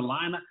trying to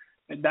line up.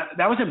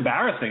 That was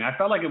embarrassing. I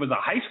felt like it was a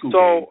high school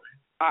game.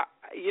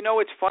 You know,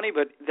 it's funny,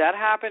 but that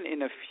happened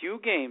in a few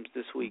games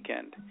this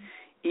weekend.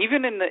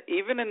 Even in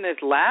this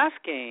last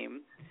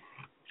game,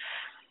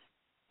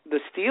 the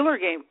Steeler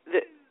game,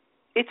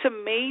 it's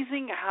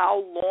amazing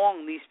how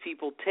long these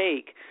people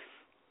take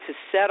to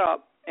set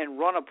up and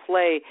run a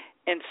play.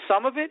 And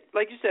some of it,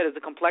 like you said, is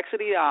the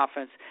complexity of the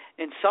offense.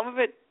 And some of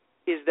it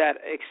is that,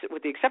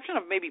 with the exception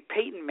of maybe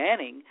Peyton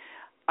Manning,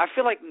 I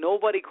feel like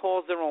nobody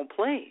calls their own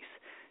plays.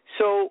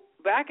 So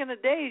back in the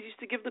days, used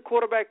to give the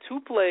quarterback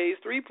 2 plays,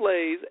 3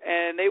 plays,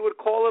 and they would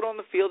call it on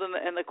the field,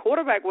 and the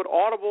quarterback would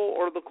audible,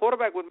 or the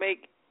quarterback would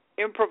make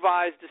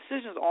improvised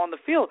decisions on the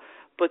field.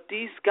 But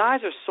these guys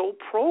are so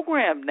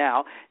programmed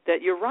now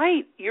that you're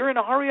right. You're in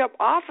a hurry-up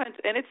offense,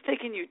 and it's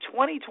taking you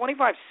 20,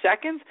 25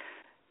 seconds.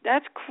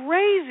 That's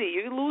crazy.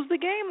 You lose the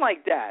game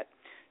like that.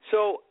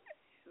 So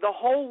the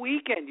whole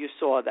weekend you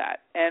saw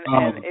that. And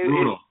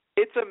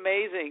it's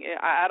amazing.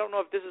 I don't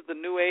know if this is the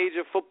new age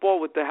of football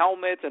with the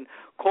helmets and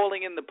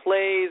calling in the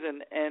plays,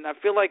 and I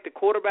feel like the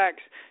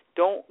quarterbacks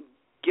don't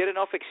get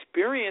enough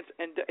experience,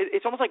 and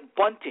it's almost like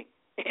bunting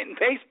in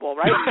baseball,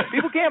 right?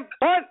 People can't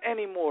bunt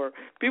anymore.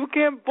 People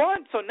can't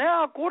bunt, so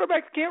now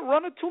quarterbacks can't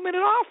run a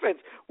 2-minute offense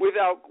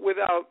without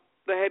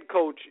the head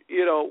coach,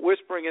 you know,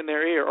 whispering in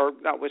their ear, or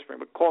not whispering,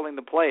 but calling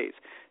the plays.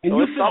 And so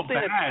you feel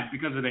bad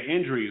because of the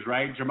injuries,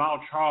 right? Jamal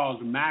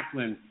Charles,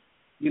 Maclin.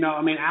 You know,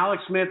 I mean,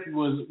 Alex Smith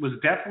was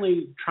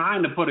definitely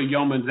trying to put a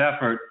yeoman's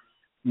effort.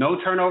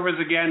 No turnovers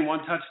again, 1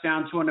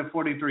 touchdown,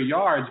 243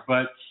 yards.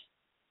 But,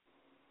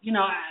 you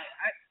know,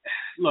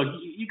 look,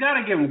 you got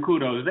to give them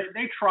kudos.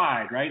 They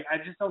tried, right? I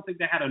just don't think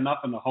they had enough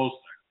in the holster,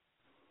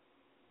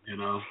 you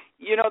know.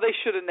 You know, they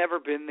should have never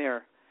been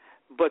there.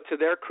 But to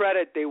their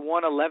credit, they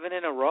won 11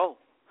 in a row.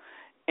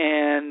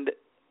 And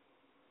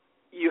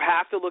you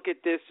have to look at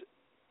this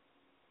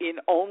in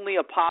only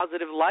a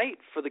positive light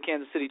for the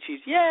Kansas City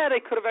Chiefs. Yeah, they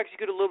could have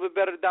executed a little bit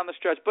better down the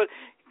stretch, but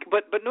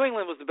New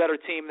England was the better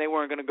team. They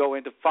weren't going to go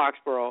into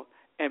Foxborough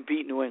and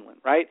beat New England,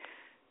 right?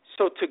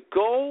 So to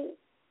go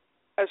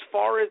as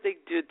far as they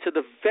did to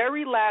the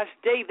very last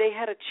day, they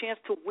had a chance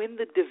to win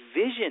the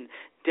division.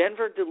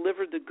 Denver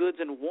delivered the goods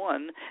and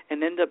won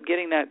and ended up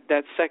getting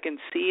that second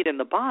seed in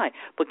the bye.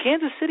 But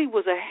Kansas City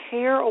was a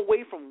hair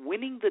away from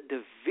winning the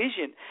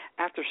division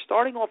after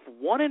starting off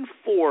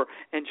 1-4,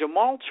 and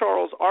Jamal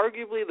Charles,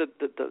 arguably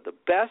the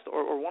best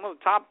or one of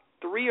the top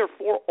 3 or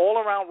 4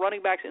 all-around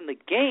running backs in the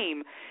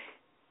game.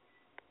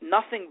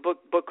 Nothing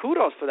but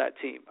kudos for that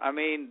team. I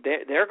mean,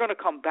 they're going to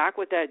come back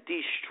with that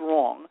D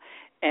strong.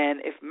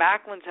 And if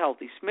Macklin's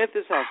healthy, Smith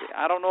is healthy.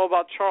 I don't know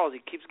about Charles. He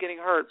keeps getting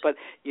hurt. But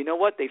you know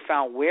what? They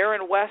found Ware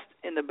and West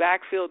in the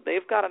backfield.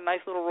 They've got a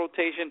nice little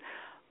rotation.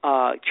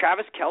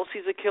 Travis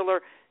Kelce's a killer.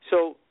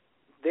 So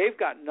they've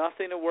got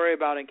nothing to worry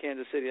about in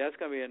Kansas City. That's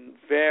going to be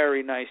a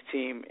very nice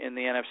team in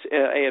the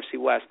AFC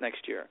West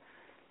next year.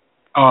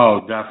 Oh,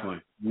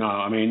 definitely. No,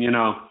 I mean, you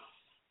know,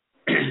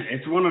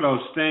 it's one of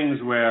those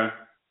things where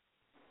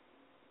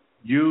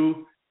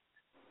you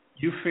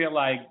feel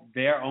like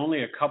they're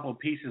only a couple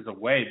pieces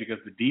away because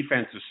the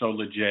defense is so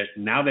legit.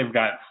 Now they've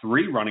got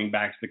 3 running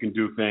backs that can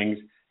do things,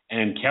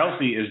 And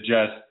Kelsey is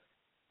just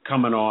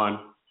coming on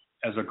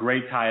as a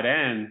great tight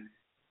end.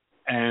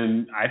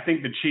 And I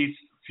think the Chiefs'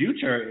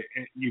 future,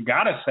 you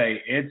got to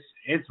say,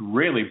 it's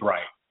really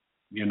bright,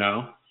 you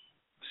know.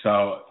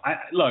 So,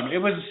 look, it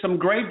was some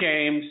great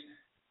games.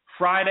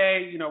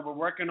 Friday, you know, we're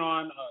working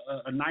on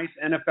a nice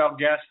NFL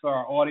guest for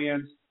our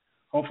audience.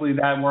 Hopefully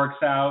that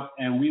works out.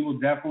 And we will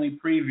definitely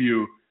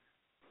preview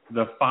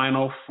the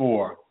Final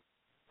Four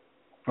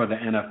for the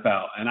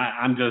NFL. And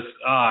I'm just,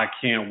 I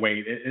can't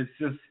wait. It's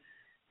just,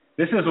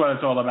 this is what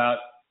it's all about.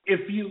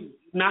 If you,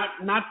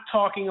 not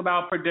talking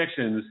about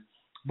predictions,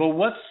 but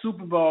what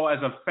Super Bowl as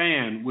a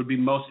fan would be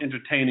most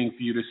entertaining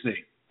for you to see?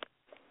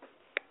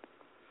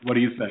 What do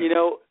you think? You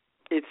know,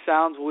 it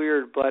sounds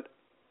weird, but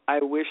I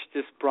wish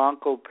this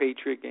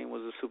Bronco-Patriot game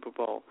was a Super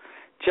Bowl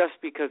just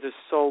because there's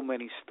so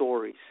many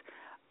stories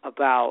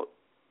about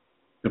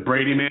the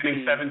Brady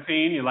Manning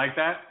 17. You like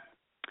that?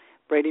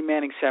 Brady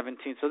Manning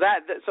 17. So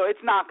it's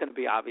not going to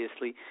be,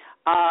 obviously.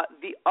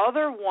 The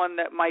other one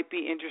that might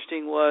be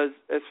interesting was,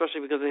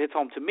 especially because it hits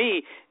home to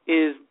me,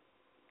 is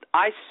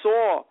I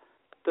saw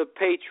the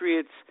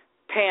Patriots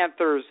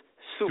Panthers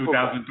Super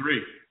Bowl.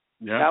 2003.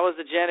 Yeah. That was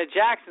the Janet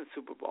Jackson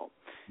Super Bowl.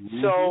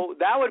 Mm-hmm. So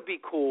that would be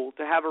cool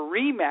to have a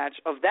rematch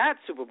of that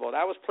Super Bowl.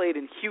 That was played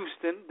in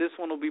Houston. This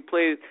one will be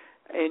played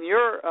in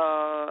your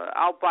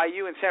out by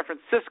you in San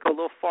Francisco, a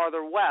little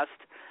farther west.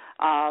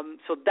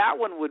 So that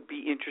one would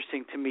be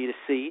interesting to me to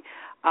see.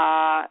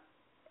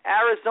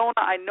 Arizona,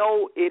 I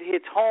know it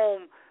hits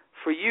home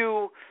for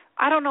you.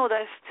 I don't know.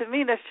 To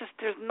me, that's just,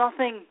 there's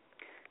nothing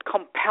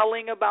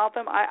compelling about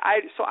them.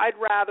 So I'd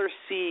rather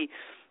see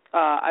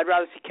Carolina.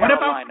 What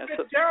about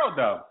Fitzgerald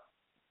though?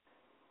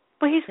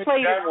 But he's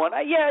played in one.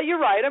 Yeah, you're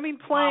right. I mean,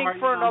 playing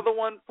for another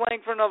one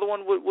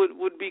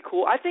would be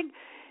cool. I think,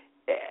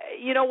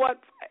 you know what?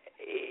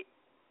 It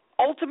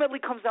ultimately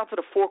comes down to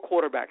the four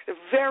quarterbacks. They're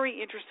very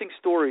interesting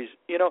stories.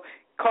 You know,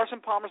 Carson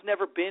Palmer's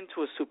never been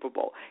to a Super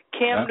Bowl.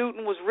 Cam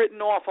Newton was written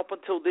off up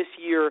until this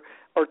year,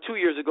 or 2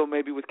 years ago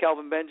maybe, with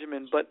Calvin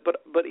Benjamin. But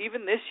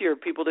even this year,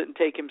 people didn't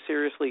take him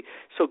seriously.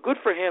 So good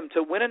for him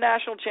to win a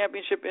national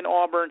championship in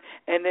Auburn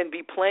and then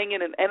be playing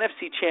in an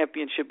NFC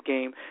championship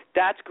game.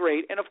 That's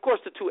great. And, of course,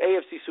 the two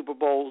AFC Super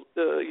Bowls,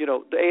 the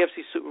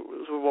AFC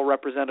Super Bowl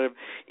representative,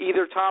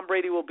 either Tom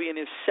Brady will be in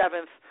his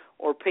seventh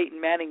or Peyton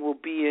Manning will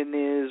be in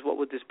his, what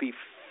would this be,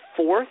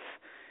 fourth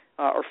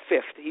or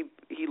fifth? He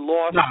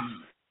lost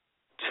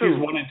two.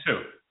 He's 1 and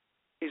 2.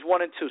 He's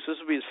 1 and 2, so this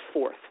will be his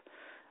fourth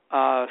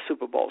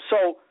Super Bowl.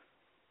 So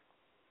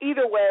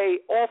either way,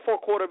 all four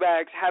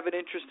quarterbacks have an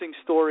interesting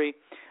story.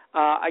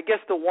 I guess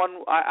the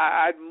one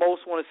I'd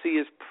most want to see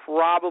is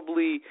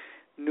probably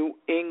New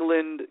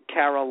England,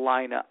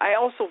 Carolina. I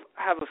also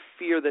have a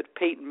fear that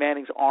Peyton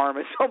Manning's arm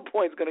at some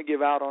point is going to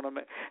give out on him,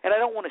 and I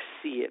don't want to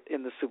see it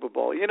in the Super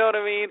Bowl. You know what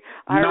I mean?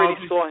 I already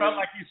saw him. Felt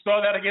like you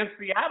saw that against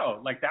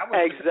Seattle. Like that was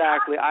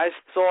exactly. I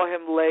saw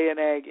him lay an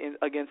egg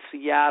against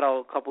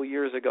Seattle a couple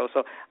years ago.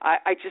 So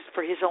I just,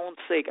 for his own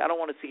sake, I don't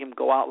want to see him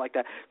go out like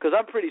that, because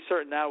I'm pretty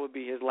certain that would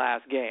be his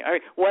last game. I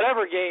mean,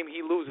 whatever game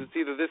he loses,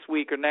 either this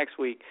week or next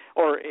week,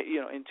 or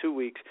in 2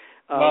 weeks,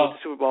 with the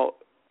Super Bowl.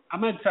 I'm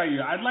going to tell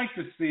you, I'd like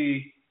to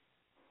see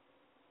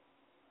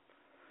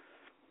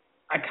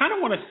 – I kind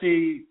of want to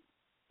see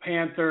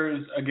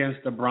Panthers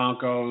against the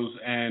Broncos,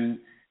 and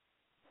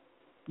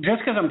just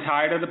because I'm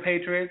tired of the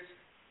Patriots,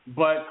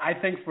 but I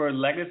think for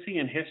legacy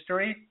and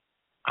history,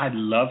 I'd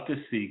love to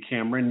see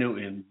Cameron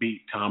Newton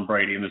beat Tom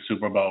Brady in the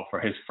Super Bowl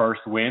for his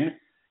first win,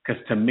 because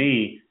to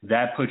me,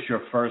 that puts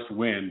your first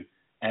win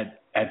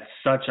at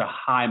such a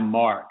high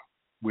mark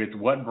with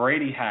what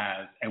Brady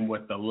has and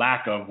with the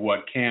lack of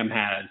what Cam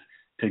has.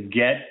 To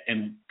get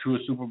into a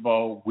Super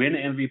Bowl, win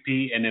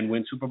MVP, and then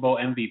win Super Bowl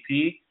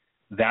MVP,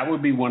 that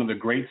would be one of the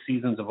great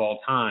seasons of all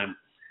time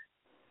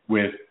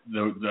with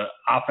the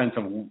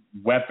offensive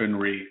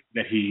weaponry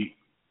that he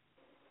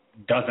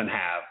doesn't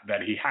have,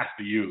 that he has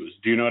to use.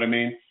 Do you know what I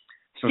mean?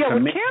 So yeah,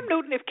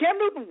 if Cam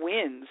Newton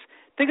wins,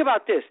 think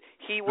about this.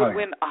 He would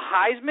win a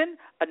Heisman,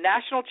 a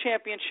national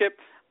championship,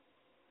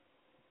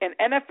 and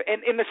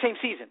in the same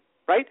season,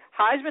 right?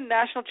 Heisman,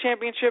 national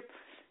championship,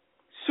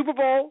 Super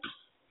Bowl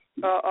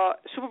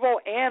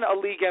and a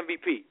league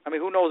MVP. I mean,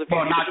 who knows if he's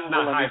a Super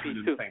Bowl MVP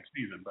in the same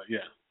season, but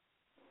yeah,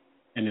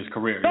 in his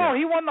career. No,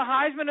 he won the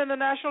Heisman and the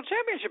national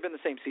championship in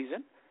the same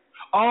season.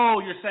 Oh,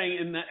 you're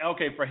saying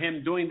for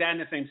him doing that in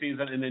the same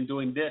season and then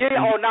doing this.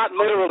 Yeah, not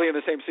literally in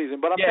the same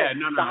season, but I'm saying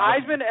the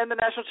Heisman and the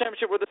national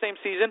championship were the same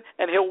season,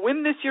 and he'll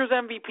win this year's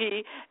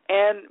MVP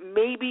and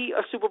maybe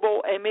a Super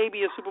Bowl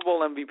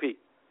MVP.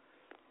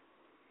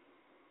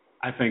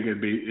 I think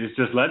it's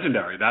just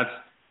legendary.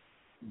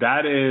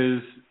 That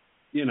is.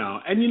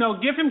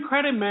 Give him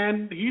credit,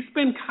 man. He's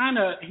been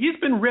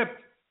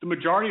ripped the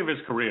majority of his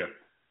career,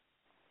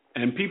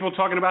 and people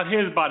talking about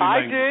his body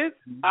language.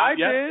 I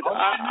did.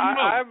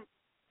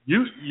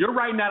 You're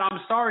writing that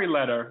I'm sorry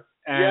letter,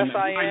 and yes,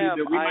 I am.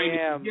 We might need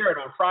to hear it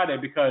on Friday,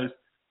 because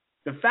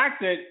the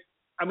fact that,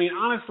 I mean,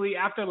 honestly,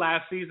 after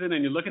last season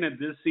and you're looking at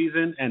this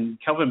season and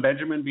Kelvin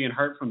Benjamin being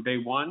hurt from day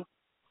one,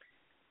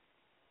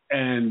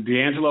 and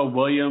D'Angelo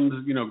Williams,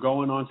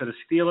 going on to the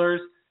Steelers,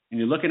 and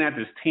you're looking at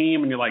this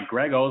team, and you're like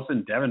Greg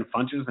Olsen, Devin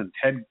Funchess, and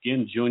Ted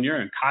Ginn Jr.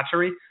 and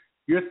Cotchery,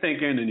 you're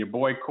thinking, and your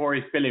boy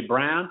Corey Philly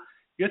Brown,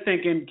 you're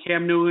thinking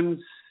Cam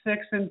Newton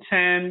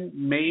 6-10,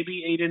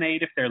 maybe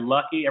 8-8 if they're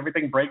lucky,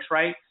 everything breaks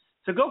right.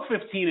 So go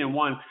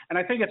 15-1, and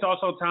I think it's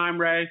also time,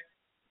 Ray,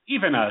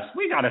 even us,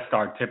 we got to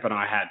start tipping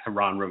our hat to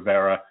Ron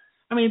Rivera.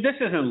 I mean, this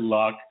isn't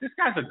luck. This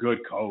guy's a good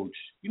coach.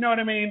 You know what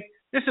I mean?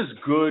 This is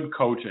good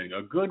coaching,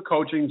 a good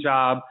coaching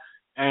job,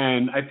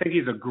 and I think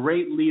he's a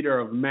great leader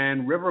of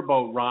men.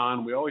 Riverboat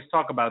Ron, we always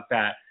talk about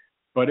that,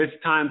 but it's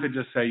time to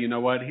just say, you know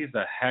what, he's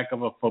a heck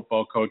of a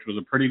football coach, was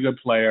a pretty good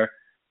player,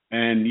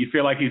 and you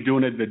feel like he's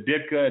doing it the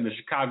Ditka and the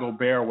Chicago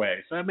Bear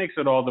way, so that makes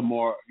it all the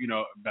more,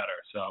 better.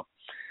 So,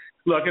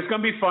 look, it's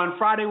going to be fun.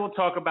 Friday we'll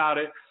talk about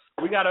it.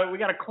 We got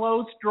to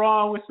close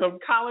strong with some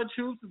college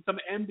hoops and some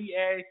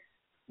NBA.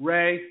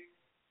 Ray,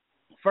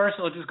 first,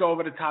 let's just go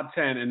over the top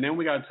 10, and then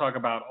we got to talk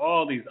about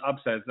all these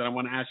upsets that I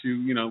want to ask you,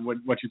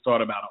 what you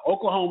thought about it.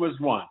 Oklahoma's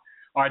 1.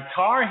 Our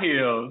Tar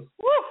Heels,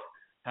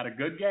 had a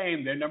good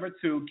game. They're number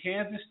 2.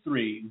 Kansas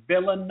 3.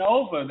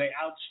 Villanova, they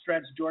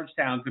outstretched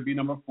Georgetown to be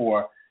number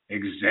 4.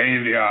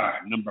 Xavier,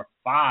 number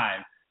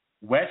 5.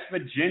 West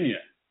Virginia,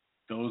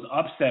 those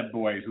upset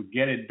boys who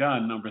get it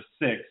done, number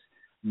 6.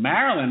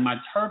 Maryland, my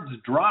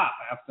Terps drop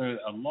after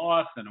a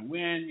loss and a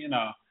win,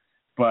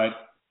 but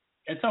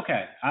it's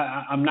okay.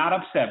 I'm not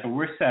upset, but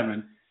we're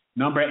 7.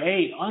 Number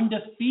 8,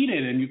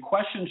 undefeated, and you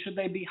question should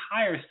they be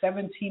higher,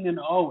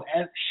 17-0,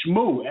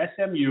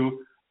 SMU,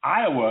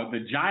 Iowa, the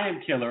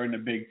giant killer in the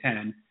Big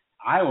Ten.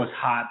 Iowa's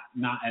hot,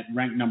 not at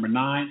ranked number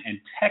 9, and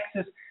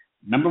Texas,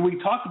 remember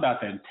we talked about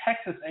that,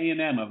 Texas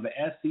A&M of the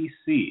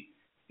SEC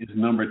is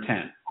number 10.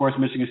 Of course,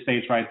 Michigan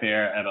State's right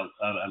there at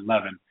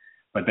 11,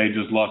 but they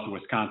just lost to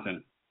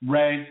Wisconsin.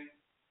 Ray,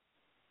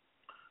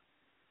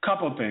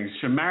 couple of things.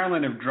 Should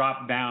Maryland have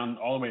dropped down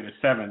all the way to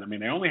 7? I mean,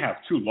 they only have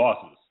 2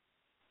 losses,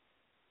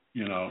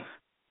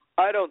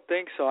 I don't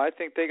think so. I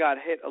think they got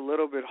hit a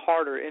little bit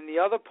harder. In the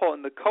other poll,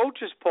 in the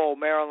coaches poll,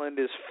 Maryland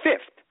is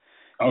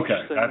 5th. Okay,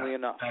 interestingly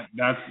enough.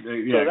 That's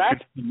so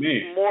that's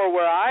more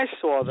where I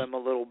saw them a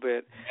little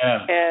bit.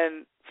 Yeah.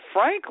 And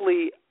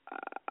frankly,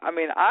 I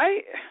mean,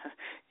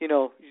 you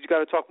got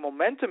to talk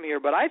momentum here,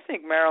 but I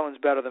think Maryland's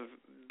better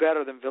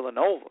than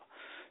Villanova.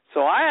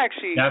 So I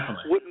actually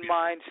wouldn't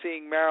mind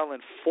seeing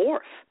Maryland 4th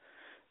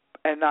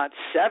and not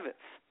 7th.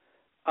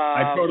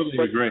 I totally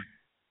agree.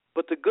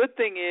 But the good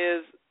thing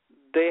is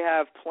they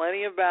have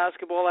plenty of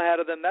basketball ahead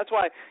of them. That's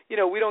why,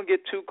 we don't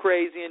get too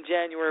crazy in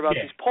January about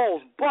these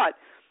polls. But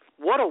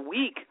what a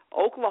week.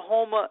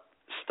 Oklahoma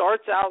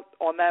starts out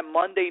on that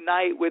Monday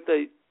night with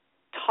a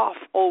tough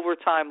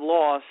overtime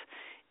loss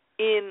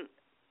in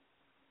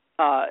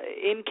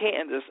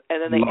Kansas,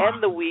 and then they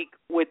end the week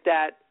with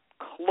that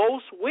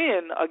close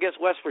win against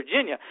West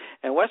Virginia.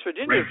 And West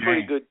Virginia is a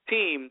pretty good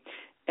team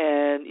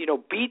and,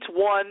 beats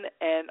 1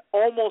 and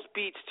almost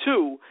beats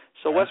 2.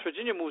 So West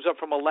Virginia moves up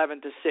from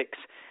 11 to 6.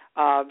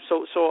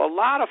 So a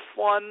lot of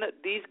fun.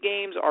 These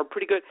games are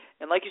pretty good.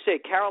 And like you say,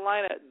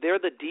 Carolina, they're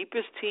the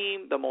deepest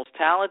team, the most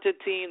talented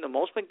team, the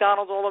most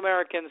McDonald's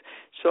All-Americans.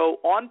 So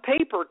on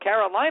paper,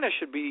 Carolina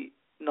should be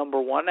number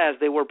 1 as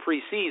they were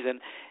preseason.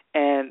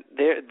 And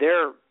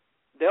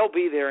they'll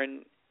be there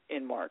in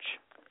March.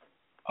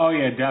 Oh,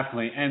 yeah,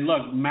 definitely. And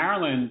look,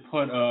 Maryland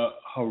put a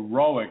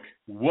heroic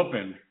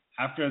whooping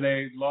after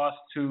they lost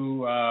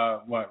to,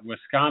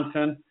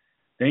 Wisconsin.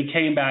 They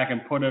came back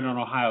and put it on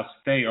Ohio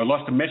State, or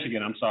lost to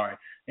Michigan, I'm sorry.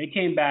 They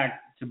came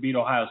back to beat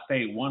Ohio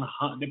State.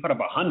 They put up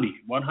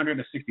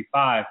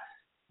 100-65.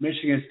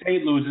 Michigan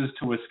State loses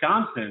to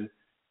Wisconsin,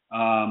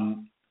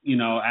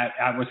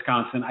 at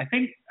Wisconsin. I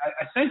think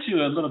I sent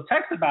you a little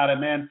text about it,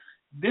 man.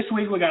 This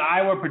week we got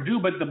Iowa, Purdue,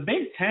 but the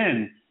Big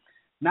Ten,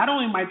 not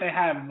only might they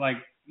have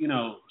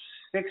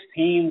 6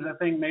 teams, I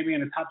think, maybe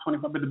in the top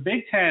 25, but the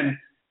Big Ten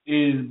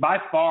is by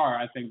far,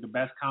 I think, the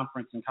best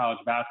conference in college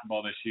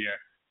basketball this year.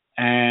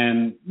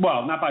 And,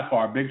 well, not by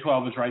far. Big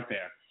 12 is right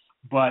there.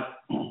 But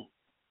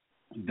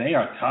they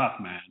are tough,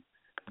 man.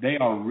 They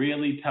are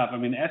really tough. I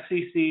mean,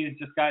 SEC's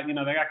just got, they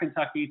got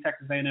Kentucky,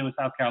 Texas A&M, and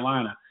South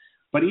Carolina.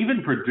 But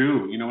even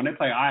Purdue, when they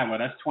play Iowa,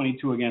 that's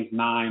 22 against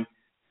 9.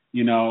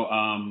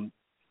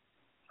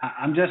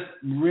 I'm just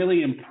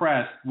really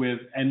impressed with,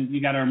 and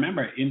you got to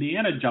remember,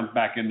 Indiana jumped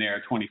back in there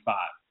at 25.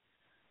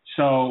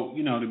 So,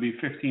 to be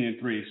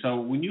 15-3. So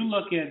when you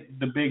look at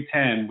the Big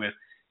Ten with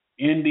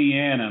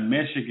Indiana,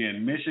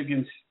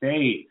 Michigan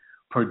State,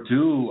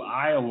 Purdue,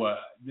 Iowa,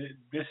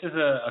 this is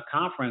a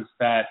conference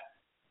that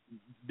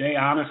they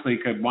honestly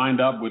could wind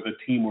up with a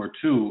team or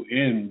 2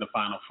 in the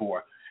Final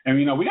Four. And,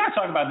 we got to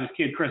talk about this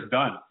kid, Chris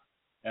Dunn,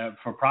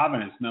 for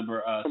Providence,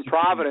 number from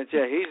Providence,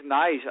 yeah, he's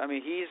nice. I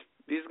mean,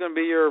 he's going to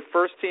be your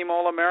first-team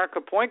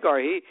All-America point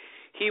guard.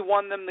 He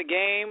won them the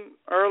game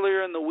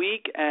earlier in the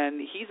week, and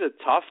he's a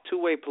tough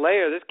two-way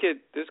player. This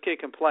kid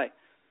can play.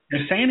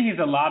 They're saying he's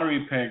a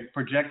lottery pick,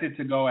 projected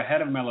to go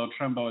ahead of Melo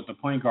Trimbo at the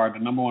point guard, the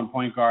number 1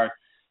 point guard.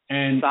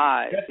 And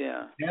size,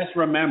 just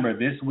remember,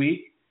 this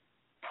week,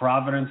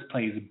 Providence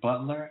plays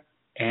Butler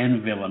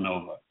and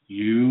Villanova.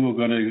 You are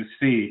going to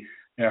see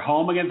they're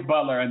home against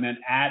Butler and then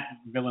at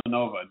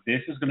Villanova.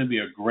 This is going to be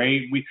a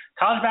great week.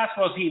 College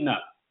basketball is heating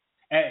up.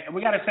 And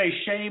we got to say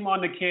shame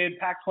on the kid.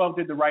 Pac-12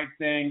 did the right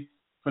thing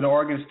for the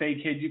Oregon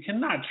State kid. You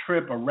cannot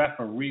trip a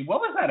referee. What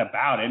was that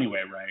about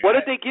anyway, Ray? What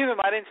did they give him?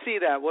 I didn't see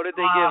that. What did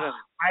they give him?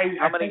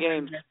 How many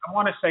games? I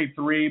want to say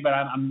 3, but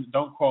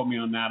don't quote me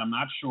on that. I'm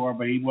not sure,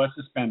 but he was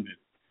suspended.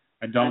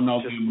 I don't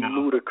know the amount.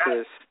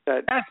 Ludicrous.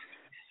 That's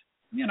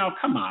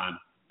come on.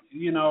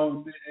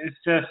 It's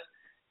just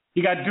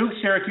you got Duke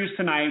Syracuse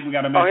tonight. We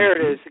got to. Oh, here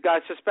it is. The guy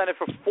suspended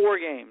for 4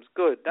 games.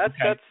 Good. That's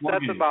games.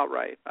 about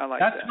right. I like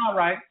that. That's about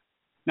right.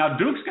 Now,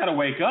 Duke's got to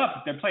wake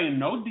up. They're playing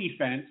no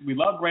defense. We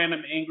love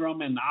Brandon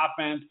Ingram and the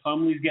offense.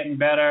 Plumlee's getting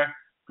better.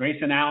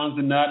 Grayson Allen's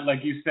a nut,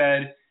 like you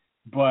said.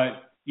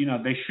 But,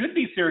 they should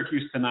beat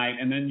Syracuse tonight.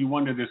 And then you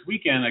wonder this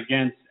weekend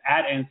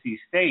at NC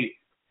State,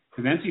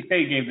 because NC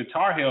State gave the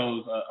Tar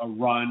Heels a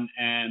run,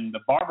 and the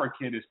Barber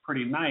kid is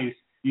pretty nice.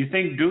 You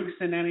think Duke's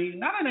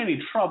not in any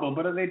trouble,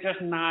 but are they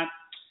just not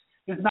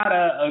 – it's not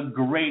a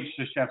great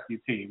Krzyzewski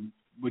team.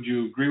 Would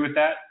you agree with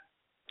that?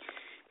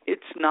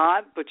 It's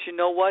not, but you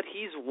know what?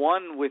 He's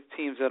won with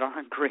teams that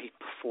aren't great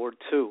before,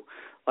 too.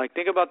 Like,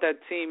 think about that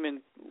team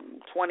in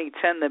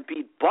 2010 that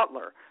beat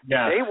Butler.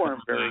 Yeah, they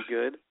weren't very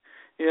good,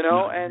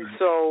 And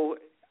so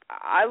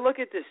I look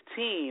at this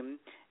team,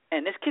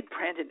 and this kid,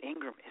 Brandon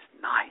Ingram, is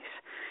nice.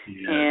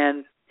 Yeah.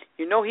 And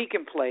he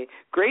can play.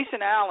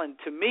 Grayson Allen,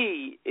 to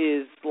me,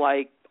 is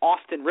like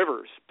Austin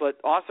Rivers,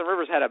 but Austin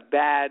Rivers had a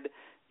bad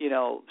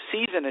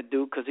season at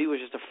Duke because he was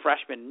just a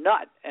freshman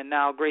nut. And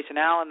now Grayson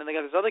Allen, and they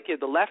got this other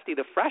kid, the lefty,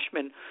 the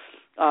freshman,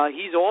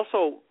 he's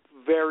also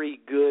very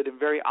good and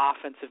very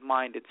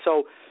offensive-minded.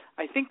 So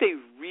I think they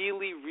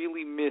really,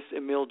 really miss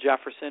Emil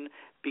Jefferson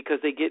because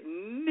they get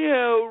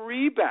no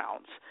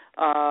rebounds.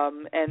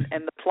 And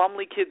the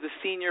Plumlee kid's a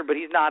senior, but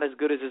he's not as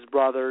good as his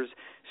brothers.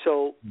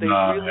 So they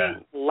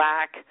really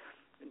lack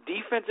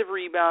defensive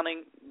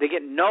rebounding. They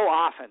get no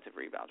offensive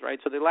rebounds, right?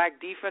 So they lack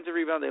defensive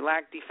rebound. They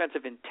lack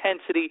defensive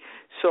intensity.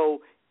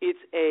 So it's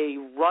a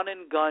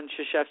run-and-gun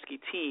Krzyzewski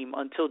team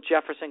until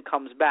Jefferson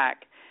comes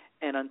back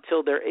and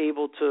until they're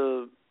able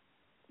to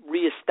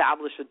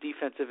reestablish a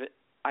defensive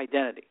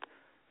identity.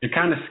 They're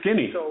kind of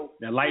skinny. So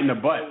they're light in the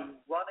butt.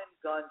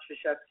 Run-and-gun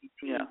Krzyzewski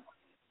team. Yeah.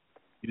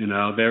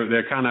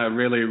 They're kind of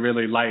really,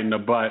 really light in the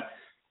butt.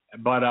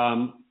 But,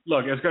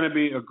 look, it's going to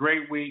be a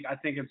great week. I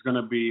think it's going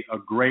to be a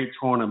great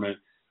tournament.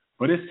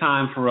 But it's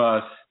time for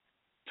us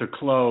to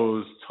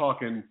close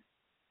talking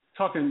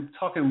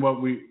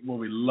what we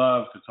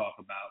love to talk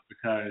about,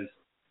 because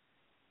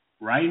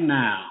right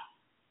now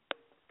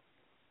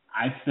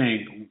I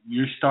think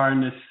you're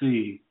starting to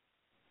see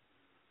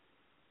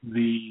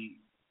the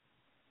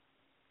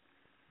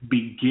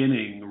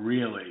beginning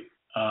really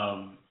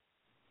of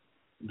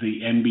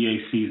the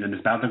NBA season.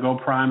 It's about to go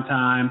prime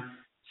time.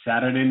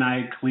 Saturday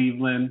night,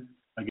 Cleveland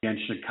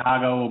against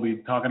Chicago. We'll be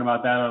talking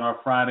about that on our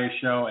Friday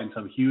show, and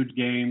some huge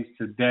games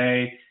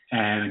today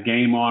and a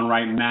game on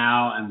right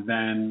now, and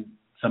then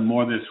some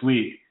more this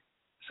week.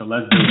 So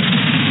let's do it.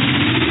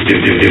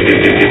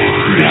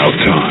 Now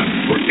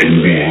time for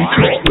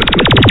NBA Talk with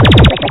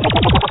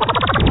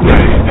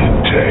Ray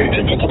and Tay.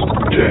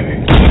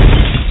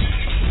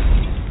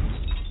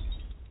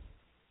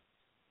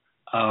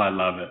 Oh, I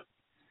love it.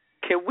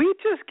 Can we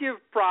just give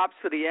props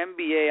to the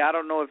NBA? I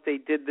don't know if they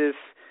did this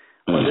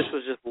or this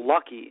was just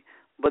lucky,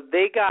 but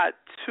they got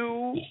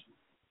two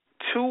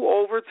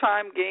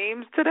overtime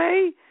games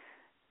today,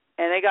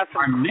 and they got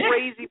some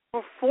crazy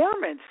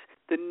performance.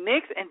 The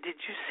Knicks, and did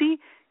you see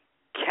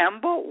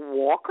Kemba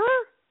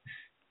Walker?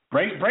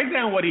 Break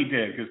down what he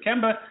did, because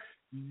Kemba,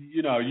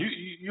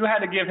 you had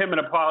to give him an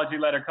apology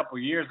letter a couple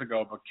of years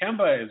ago, but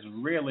Kemba is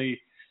really,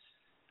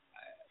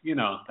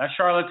 that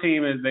Charlotte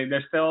team is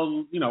they're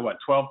still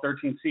 12,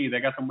 13 seed. They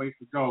got some ways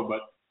to go,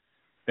 but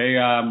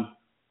they're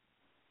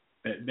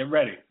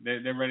ready.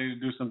 They're ready to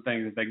do some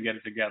things if they can get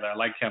it together. I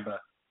like Kemba.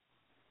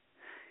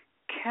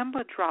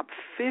 Kemba dropped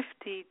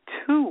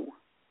 52.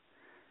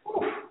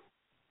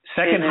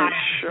 Second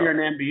highest year in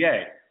the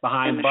NBA,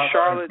 behind Butler.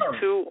 Charlotte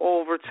 2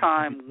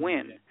 overtime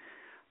win.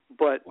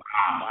 But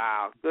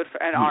wow, good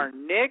for our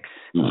Knicks.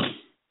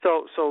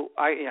 So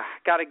I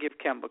got to give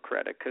Kemba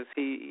credit, because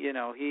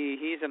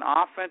he's an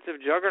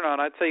offensive juggernaut.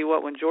 I tell you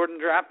what, when Jordan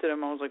drafted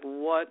him, I was like,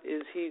 what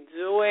is he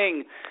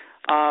doing?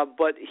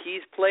 But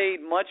he's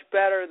played much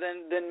better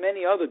than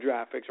many other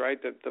draft picks,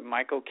 right? The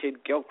Michael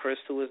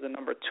Kidd-Gilchrist, who was the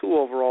number 2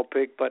 overall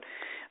pick. But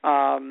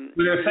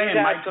they're saying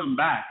he might come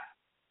back.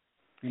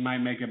 He might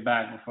make it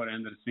back before the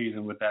end of the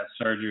season with that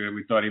surgery.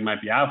 We thought he might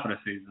be out for the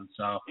season.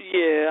 So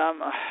yeah,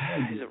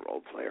 he's a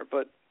role player,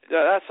 but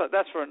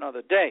that's for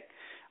another day.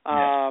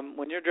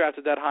 When you're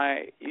drafted that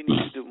high, you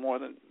need to do more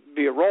than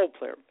be a role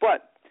player.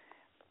 But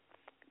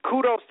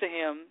kudos to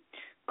him.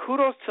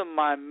 Kudos to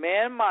my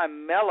man, my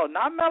Melo,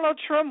 not Melo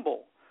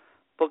Trimble,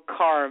 but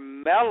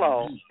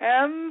Carmelo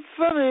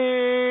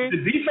Anthony. The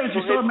defense,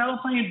 you saw Melo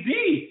playing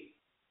D.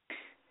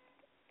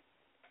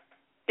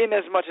 In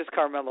as much as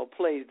Carmelo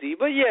plays D,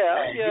 but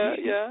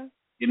yeah.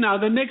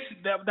 the Knicks,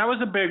 that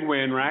was a big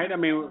win, right? I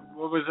mean,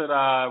 what was it,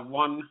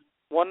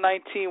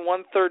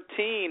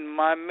 119-113.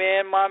 My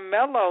man, my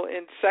Melo,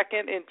 in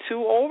second in 2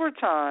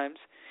 overtimes,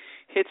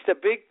 hits the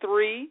big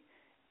three.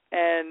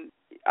 And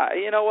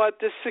you know what,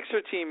 this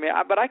Sixer team, man,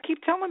 but I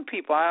keep telling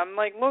people, I'm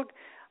like, look,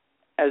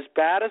 as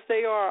bad as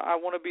they are, I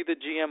want to be the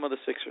GM of the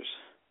Sixers.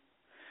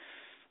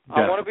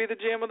 I want to be the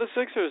GM of the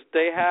Sixers.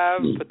 They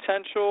have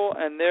potential,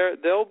 and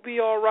they'll be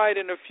all right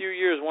in a few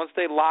years once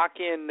they lock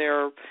in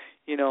their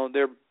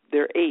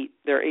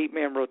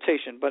 8-man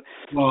rotation. But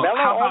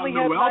Melo only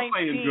had 19.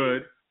 Playing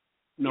good.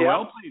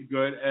 Noel played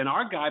good, and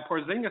our guy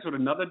Porzingis with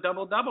another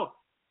double-double.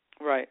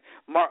 Right.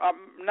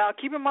 Now,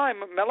 keep in mind,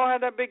 Melo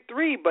had that big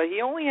three, but he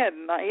had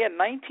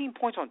 19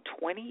 points on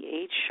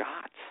 28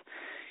 shots.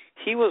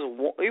 He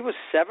was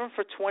 7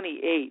 for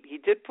 28. He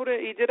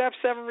did have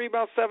 7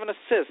 rebounds, 7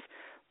 assists,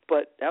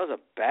 but that was a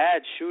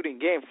bad shooting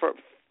game.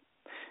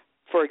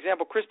 For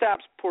example,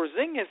 Kristaps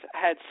Porzingis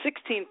had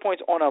 16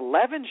 points on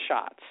 11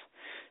 shots,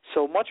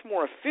 so much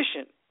more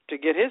efficient to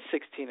get his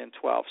 16 and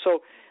 12.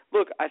 So,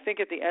 look, I think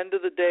at the end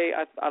of the day,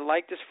 I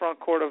like this front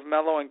court of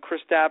Melo and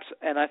Kristaps,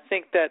 and I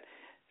think that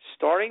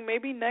starting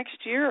maybe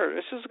next year,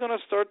 he's going to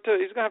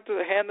have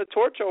to hand the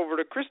torch over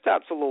to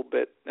Kristaps a little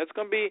bit. That's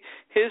going to be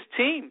his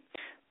team.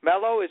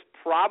 Melo is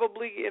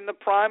probably in the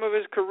prime of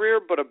his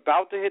career, but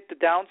about to hit the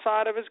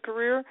downside of his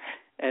career.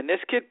 And this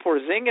kid,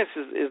 Porzingis,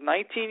 is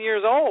 19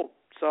 years old.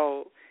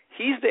 So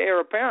he's the heir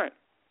apparent.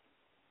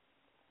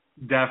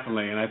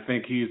 Definitely, and I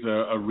think he's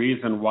a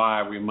reason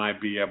why we might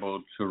be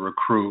able to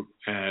recruit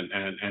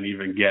and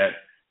even get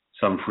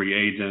some free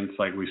agents.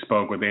 Like we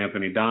spoke with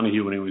Anthony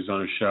Donahue when he was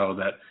on a show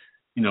that,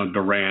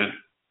 Durant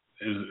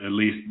is, at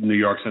least New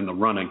York's in the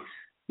running.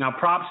 Now,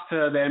 props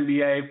to the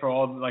NBA for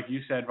all, like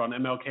you said, on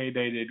MLK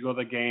Day, they go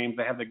to the games.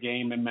 They have the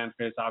game in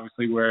Memphis,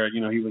 obviously, where,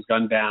 he was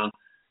gunned down.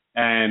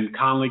 And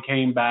Conley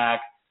came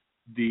back.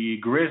 The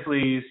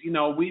Grizzlies,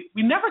 we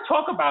never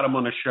talk about them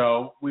on the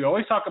show. We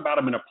always talk about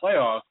them in the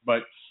playoffs.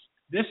 But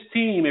this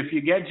team, if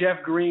you get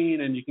Jeff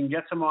Green and you can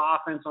get some more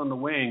offense on the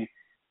wing,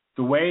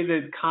 the way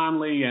that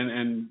Conley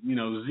and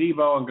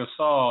Zebo and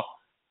Gasol,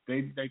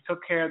 they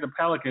took care of the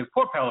Pelicans.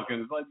 Poor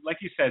Pelicans.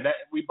 Like you said, that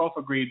we both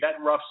agreed, that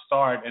rough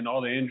start and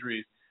all the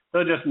injuries,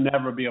 they'll just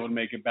never be able to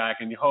make it back.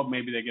 And you hope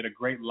maybe they get a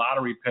great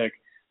lottery pick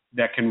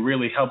that can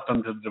really help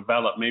them to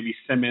develop. Maybe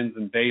Simmons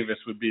and Davis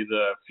would be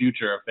the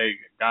future if they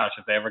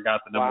ever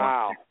got the number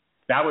one pick.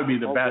 That would be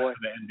the best for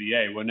the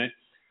NBA, wouldn't it?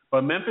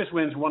 But Memphis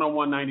wins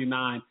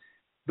 101-99.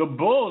 The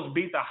Bulls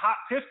beat the hot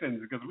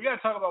Pistons, because we got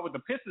to talk about what the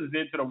Pistons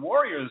did to the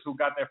Warriors, who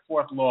got their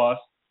 4th loss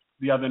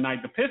the other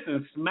night. The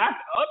Pistons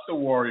smacked up the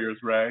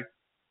Warriors, Ray.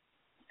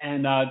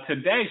 And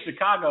today,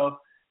 Chicago,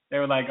 they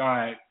were like, all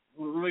right,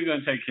 we're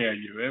going to take care of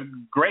you.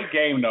 Great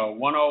game, though.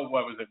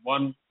 111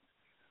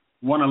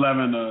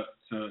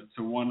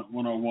 to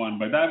 101.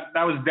 But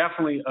that was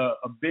definitely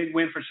a big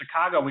win for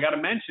Chicago. We got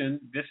to mention,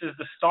 this is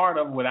the start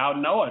of without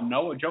Noah.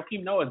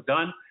 Joakim Noah's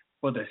done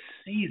for the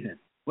season.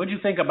 What did you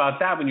think about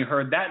that when you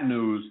heard that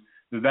news?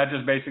 Does that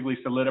just basically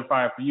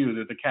solidify for you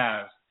that the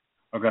Cavs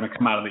are going to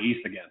come out of the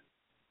East again?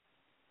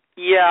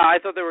 Yeah, I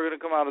thought they were going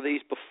to come out of the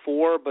East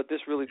before, but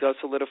this really does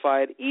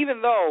solidify it,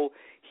 even though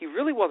he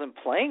really wasn't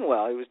playing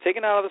well. He was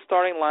taken out of the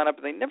starting lineup,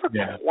 and they never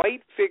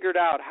quite figured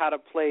out how to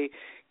play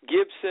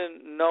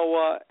Gibson,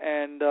 Noah,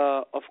 and,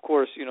 of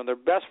course, their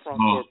best front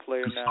court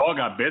player now. Gasol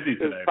got busy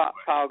today.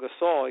 Pau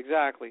Gasol,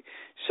 exactly.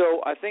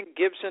 So I think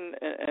Gibson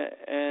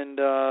and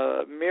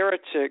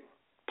Mirotic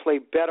play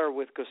better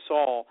with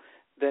Gasol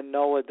than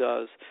Noah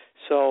does.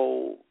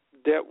 So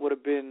that would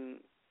have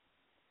been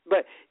 –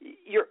 but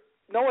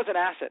Noah's an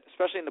asset,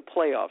 especially in the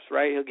playoffs,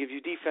 right? He'll give you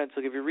defense,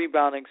 he'll give you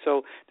rebounding.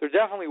 So they're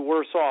definitely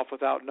worse off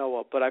without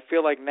Noah. But I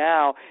feel like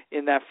now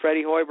in that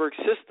Freddie Hoiberg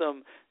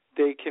system,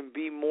 they can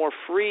be more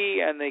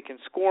free and they can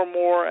score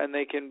more and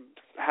they can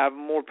have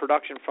more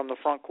production from the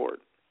front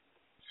court.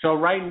 So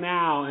right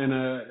now in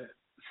a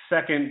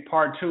second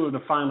part 2 of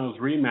the finals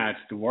rematch,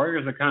 the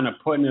Warriors are kind of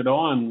putting it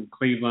on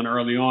Cleveland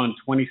early on,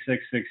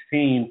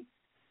 26-16,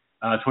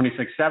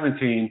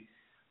 26-17.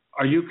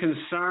 Are you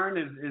concerned?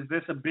 Is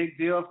this a big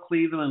deal if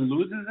Cleveland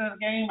loses this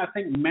game? I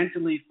think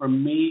mentally for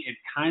me it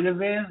kind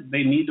of is.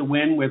 They need to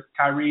win with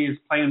Kyrie is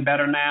playing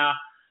better now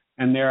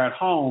and they're at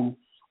home.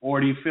 Or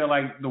do you feel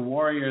like the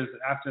Warriors,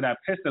 after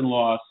that Piston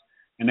loss,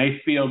 and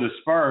they feel the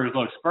Spurs?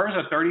 Look, Spurs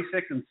are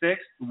 36-6. The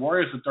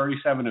Warriors are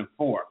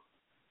 37-4.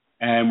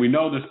 And we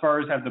know the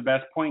Spurs have the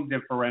best point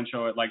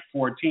differential at like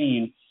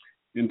 14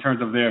 in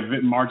terms of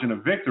their margin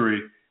of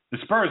victory. The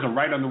Spurs are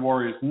right on the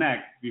Warriors' neck.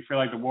 Do you feel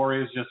like the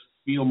Warriors just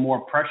feel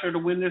more pressure to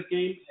win this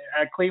game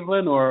at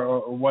Cleveland,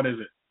 or what is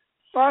it?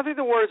 Well, I think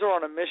the Warriors are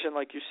on a mission,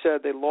 like you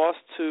said. They lost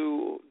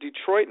to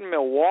Detroit and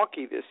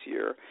Milwaukee this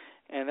year,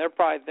 and they're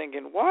probably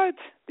thinking, what?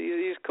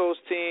 These East Coast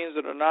teams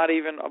that are not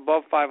even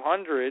above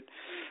 500.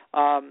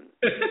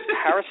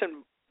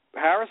 Harrison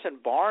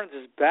Barnes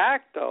is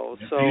back, though,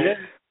 so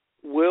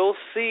we'll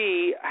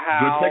see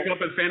how. Good pick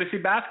up in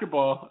fantasy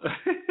basketball.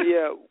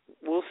 Yeah,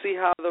 we'll see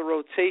how the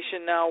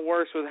rotation now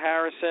works with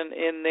Harrison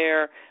in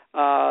there.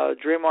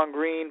 Draymond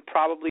Green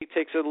probably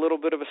takes a little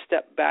bit of a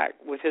step back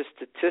with his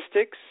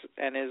statistics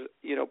and his,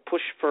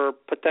 push for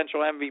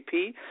potential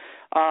MVP.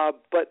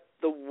 But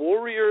the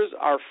Warriors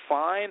are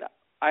fine.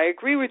 I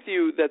agree with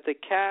you that the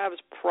Cavs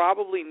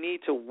probably need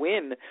to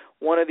win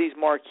one of these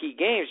marquee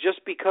games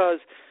just because,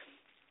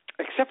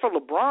 except for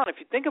LeBron, if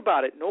you think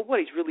about it,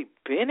 nobody's really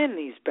been in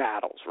these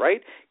battles,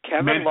 right?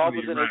 Kevin Love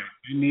was in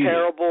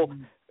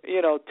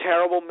a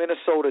terrible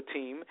Minnesota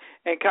team,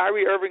 and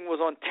Kyrie Irving was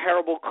on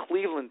terrible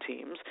Cleveland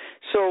teams.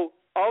 So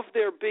of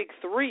their big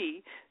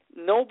three,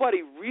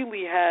 nobody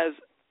really has,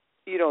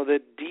 the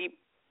deep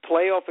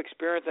playoff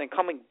experience and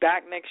coming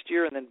back next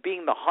year and then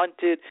being the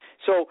hunted.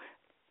 So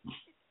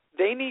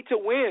they need to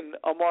win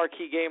a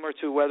marquee game or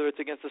two, whether it's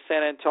against the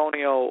San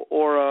Antonio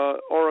or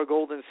a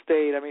Golden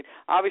State. I mean,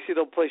 obviously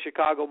they'll play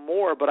Chicago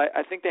more, but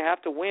I think they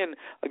have to win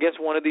against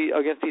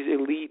against these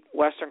elite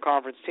Western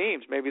Conference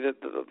teams, maybe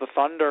the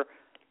Thunder.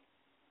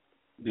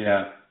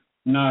 Yeah.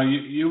 No,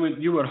 you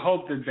would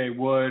hope that they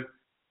would,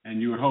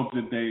 and you would hope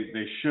that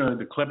they should.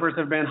 The Clippers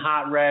have been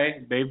hot,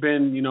 Ray. They've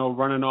been,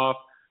 running off,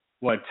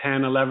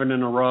 10, 11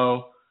 in a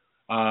row.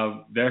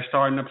 They're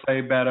starting to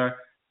play better.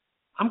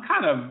 I'm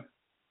kind of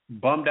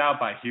bummed out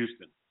by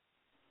Houston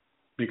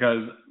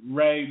because,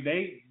 Ray,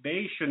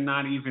 they should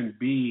not even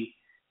be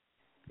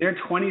 – they're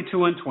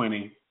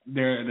 22-20.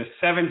 They're the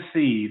 7th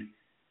seed,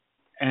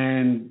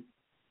 and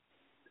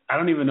I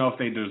don't even know if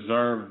they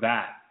deserve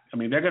that. I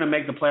mean, they're going to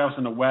make the playoffs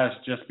in the West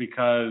just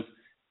because,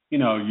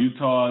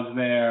 Utah's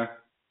there.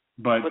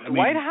 But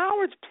Dwight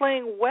Howard's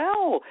playing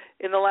well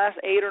in the last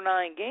 8 or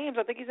 9 games.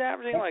 I think he's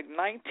averaging like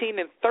 19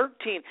 and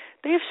 13.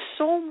 They have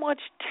so much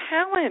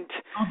talent.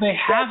 Oh, they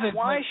have it.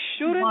 Why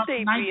shouldn't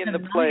they be in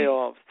the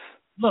playoffs?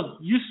 Look,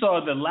 you saw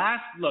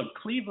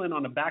Cleveland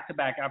on the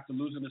back-to-back after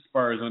losing the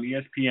Spurs on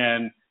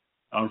ESPN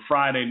on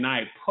Friday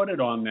night, put it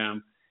on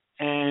them,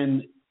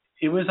 and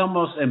it was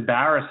almost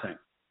embarrassing.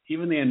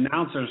 Even the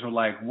announcers were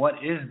like, what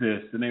is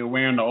this? And they were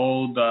wearing the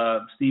old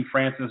Steve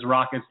Francis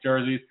Rockets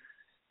jerseys.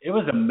 It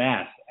was a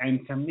mess.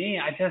 And to me,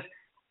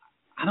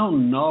 I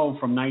don't know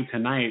from night to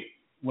night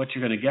what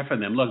you're going to get from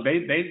them. Look,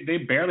 they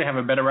barely have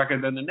a better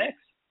record than the Knicks.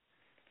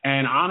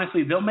 And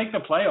honestly, they'll make the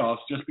playoffs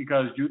just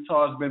because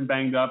Utah's been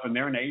banged up and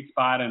they're in the 8th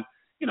spot. And,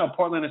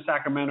 Portland and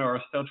Sacramento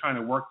are still trying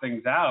to work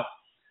things out.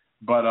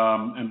 But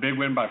and big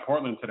win by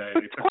Portland today.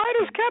 But quiet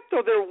as kept,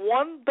 though. They're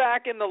one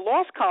back in the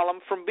loss column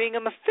from being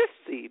in the 5th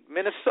seed,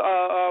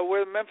 Minnesota,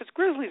 where the Memphis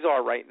Grizzlies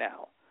are right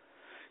now.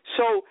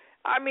 So,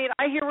 I mean,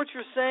 I hear what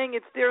you're saying.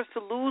 It's theirs to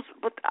lose,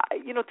 but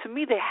to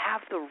me, they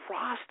have the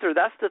roster.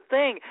 That's the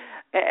thing.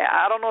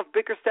 I don't know if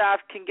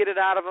Bickerstaff can get it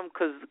out of them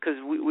because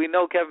we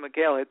know Kevin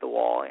McHale hit the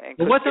wall. And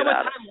what's up with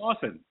Ty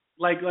Lawson?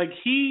 Like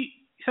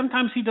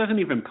sometimes he doesn't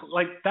even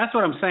that's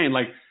what I'm saying.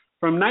 Like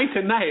from night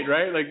to night,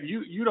 right? Like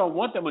you don't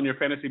want them on your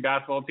fantasy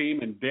basketball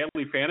team and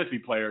daily fantasy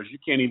players. You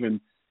can't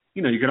even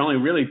you can only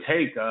really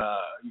take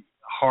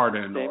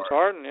Harden James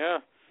Harden, yeah.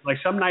 Like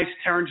some nights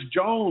Terrence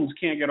Jones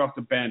can't get off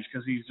the bench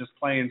because he's just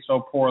playing so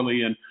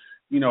poorly, and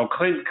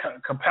Clint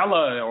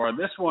Capella or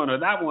this one or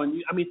that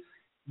one. I mean,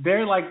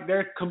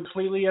 they're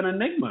completely an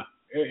enigma.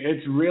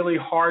 It's really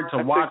hard to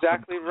watch. That's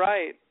exactly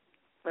right.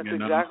 That's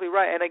exactly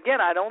right. And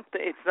again, I don't.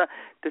 It's not.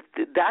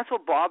 That's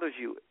what bothers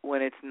you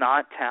when it's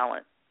not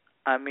talent.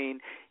 I mean,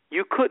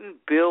 you couldn't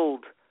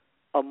build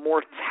a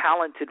more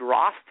talented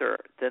roster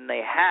than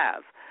they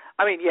have.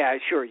 I mean, yeah,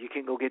 sure, you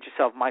can go get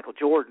yourself Michael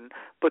Jordan,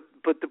 but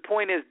the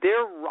point is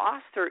their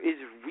roster is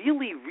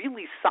really,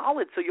 really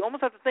solid. So you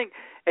almost have to think,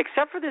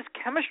 except for this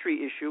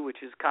chemistry issue,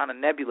 which is kind of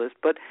nebulous,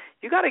 but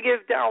you got to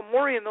give Daryl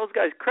Morey and those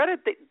guys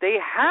credit. They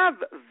have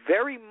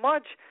very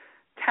much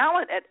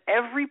talent at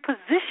every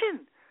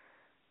position.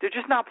 They're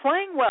just not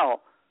playing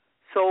well.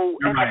 So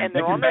and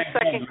they're on their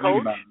second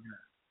coach.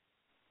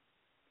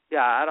 Yeah,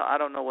 I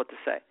don't know what to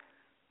say.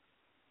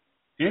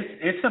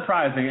 It's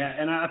surprising,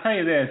 and I'll tell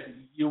you this: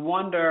 you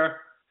wonder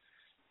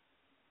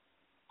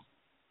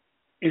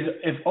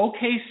if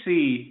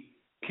OKC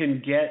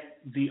can get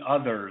the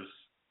others.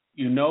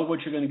 You know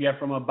what you're going to get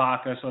from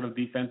Ibaka, sort of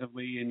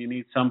defensively, and you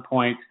need some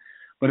points.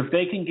 But if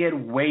they can get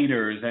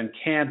Waiters and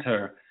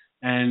Cantor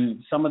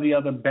and some of the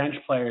other bench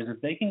players,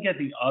 if they can get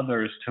the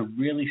others to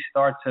really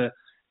start to,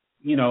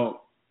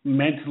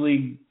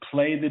 mentally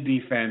play the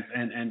defense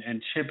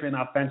and chip in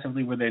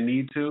offensively where they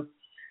need to,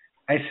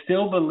 I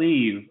still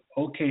believe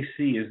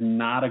OKC is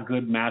not a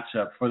good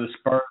matchup for the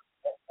Spurs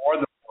or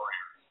the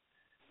Warriors.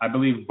 I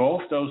believe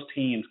both those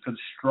teams could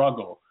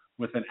struggle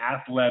with an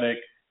athletic,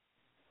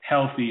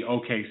 healthy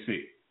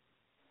OKC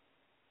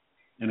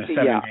in a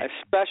 7 Yeah,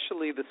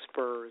 especially the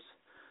Spurs.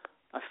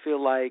 I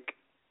feel like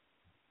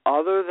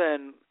other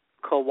than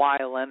Kawhi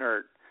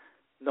Leonard,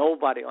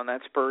 nobody on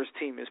that Spurs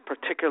team is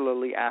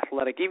particularly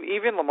athletic.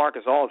 Even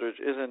LaMarcus Aldridge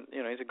isn't,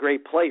 he's a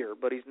great player,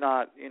 but he's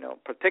not,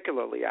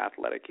 particularly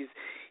athletic.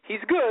 He's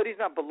good. He's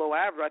not below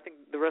average. I think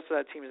the rest of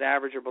that team is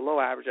average or below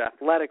average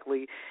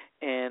athletically,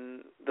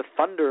 and the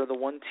Thunder are the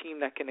one team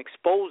that can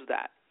expose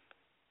that.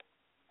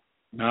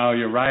 No,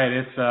 you're right.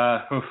 It's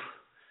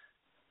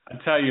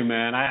I tell you,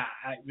 man,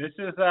 this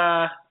is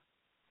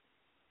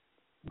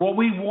what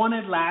we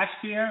wanted last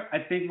year. I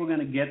think we're going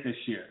to get this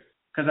year,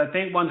 because I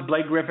think once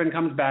Blake Griffin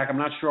comes back, I'm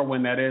not sure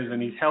when that is,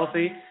 and he's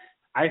healthy,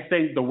 I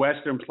think the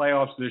Western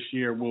playoffs this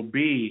year will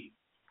be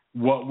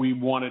what we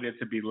wanted it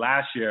to be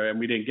last year, and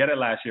we didn't get it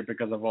last year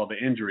because of all the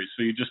injuries.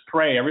 So you just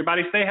pray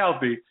everybody stay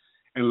healthy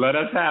and let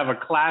us have a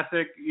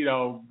classic,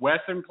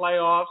 Western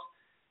playoffs.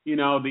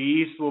 The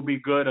East will be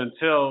good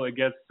until it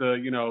gets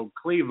to,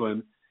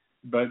 Cleveland.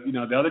 But,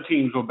 the other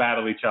teams will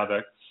battle each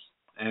other.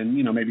 And,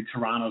 maybe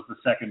Toronto's the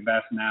second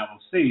best now.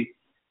 We'll see.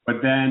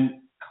 But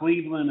then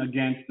Cleveland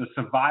against the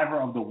survivor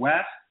of the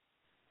West,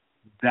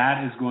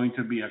 that is going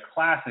to be a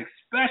classic,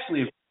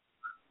 especially if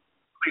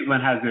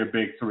Cleveland has their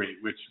big three,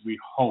 which we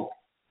hope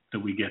that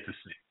we get to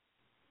see.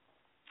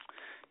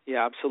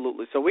 Yeah,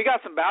 absolutely. So we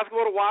got some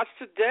basketball to watch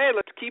today.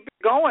 Let's keep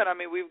it going. I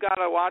mean, we've got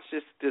to watch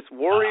this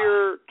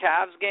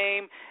Warrior-Cavs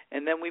game,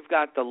 and then we've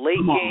got the late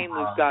game.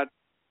 We've got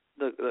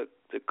the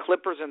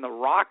Clippers and the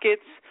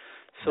Rockets.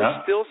 So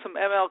still some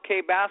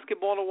MLK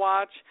basketball to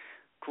watch.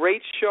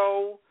 Great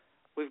show.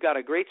 We've got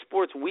a great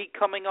sports week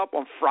coming up.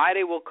 On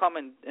Friday, we'll come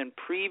and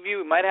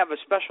preview. We might have a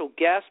special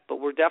guest, but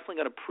we're definitely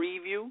going to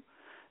preview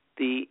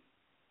the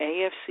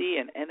AFC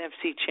and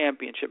NFC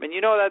championship. And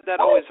that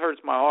always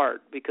hurts my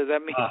heart, because that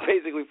means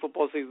basically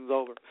football season's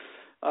over.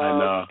 I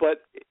know.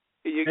 But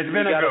you got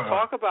to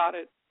talk about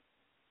it.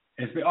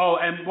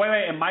 And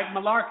wait, and Mike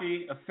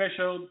Mularkey,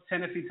 official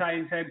Tennessee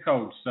Titans head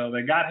coach. So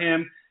they got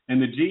him,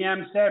 and the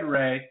GM said,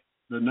 Ray,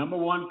 the number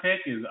one pick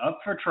is up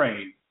for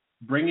trade.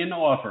 Bring in the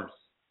offers,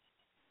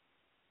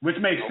 which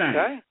makes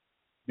sense.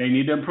 They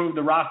need to improve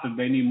the roster.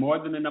 They need more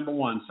than the number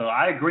one. So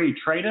I agree.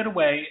 Trade it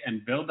away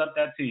and build up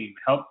that team.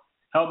 Help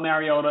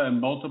Mariota in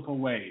multiple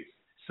ways.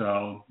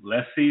 So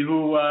let's see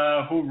who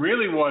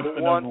really wants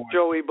the number one.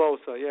 Joey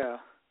Bosa, yeah.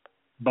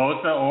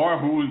 Bosa, or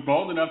who's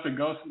bold enough to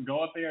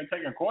go up there and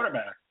take a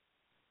quarterback.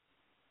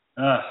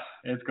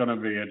 It's going to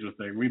be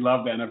interesting. We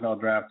love the NFL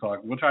draft talk.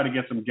 We'll try to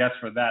get some guests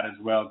for that as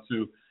well,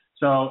 too.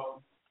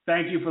 So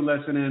thank you for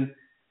listening.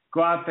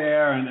 Go out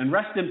there and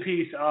rest in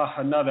peace.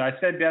 I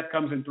said death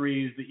comes in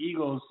threes. The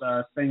Eagles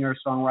singer,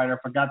 songwriter,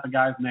 forgot the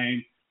guy's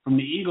name, from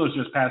the Eagles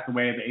just passed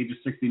away at the age of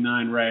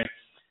 69, Ray.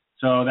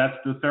 So that's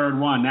the third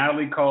one.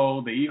 Natalie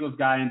Cole, the Eagles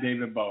guy, and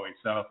David Bowie.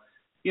 So,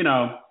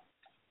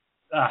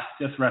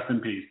 just rest in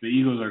peace. The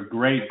Eagles are a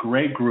great,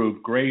 great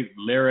group, great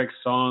lyrics,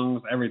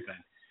 songs,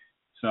 everything.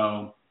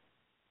 So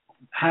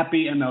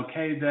happy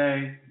MLK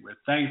Day. We're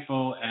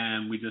thankful,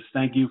 and we just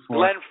thank you for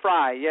Glenn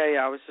Fry.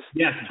 Yeah. I was just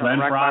Glenn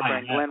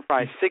Fry. Glenn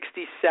Fry,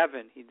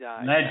 67. He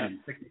died. Legend,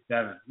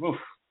 67. Oof.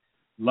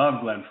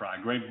 Love Glenn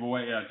Fry. Great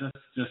boy.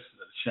 Just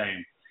a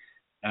shame.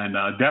 And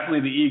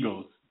definitely the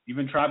Eagles.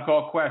 Even Tribe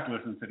Called Quest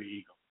listens to the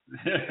Eagles.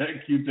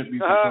 Q-Tip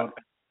used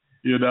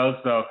to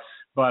so.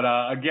 But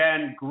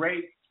again,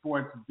 great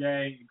sports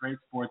day, great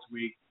sports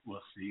week.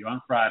 We'll see you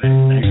on Friday.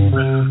 Thanks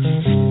for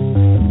listening.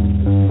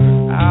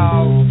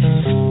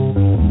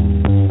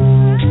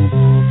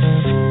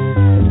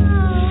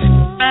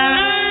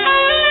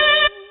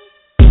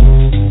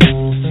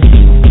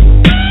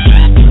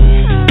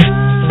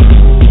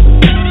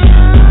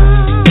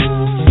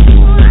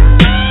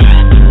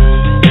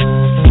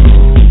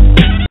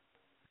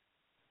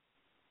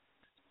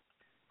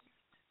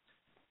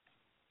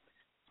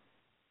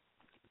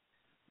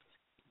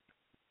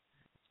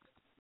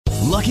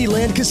 Lucky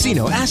Land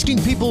Casino,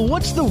 asking people,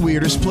 what's the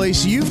weirdest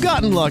place you've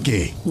gotten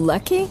lucky?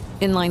 Lucky?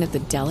 In line at the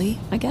deli,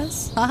 I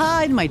guess?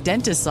 Aha, in my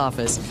dentist's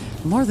office.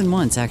 More than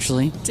once,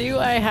 actually. Do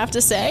I have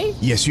to say?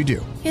 Yes, you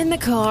do. In the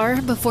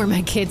car before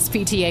my kids'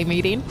 PTA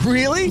meeting.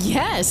 Really?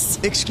 Yes.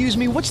 Excuse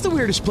me, what's the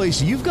weirdest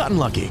place you've gotten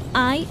lucky?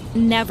 I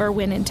never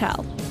win and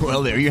tell.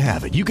 Well, there you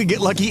have it. You can get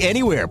lucky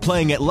anywhere,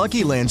 playing at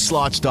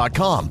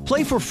LuckyLandSlots.com.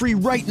 Play for free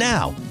right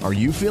now. Are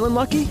you feeling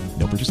lucky?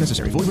 No purchase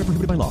necessary. Void where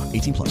prohibited by law.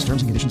 18+.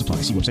 Terms and conditions apply.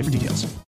 See website for details.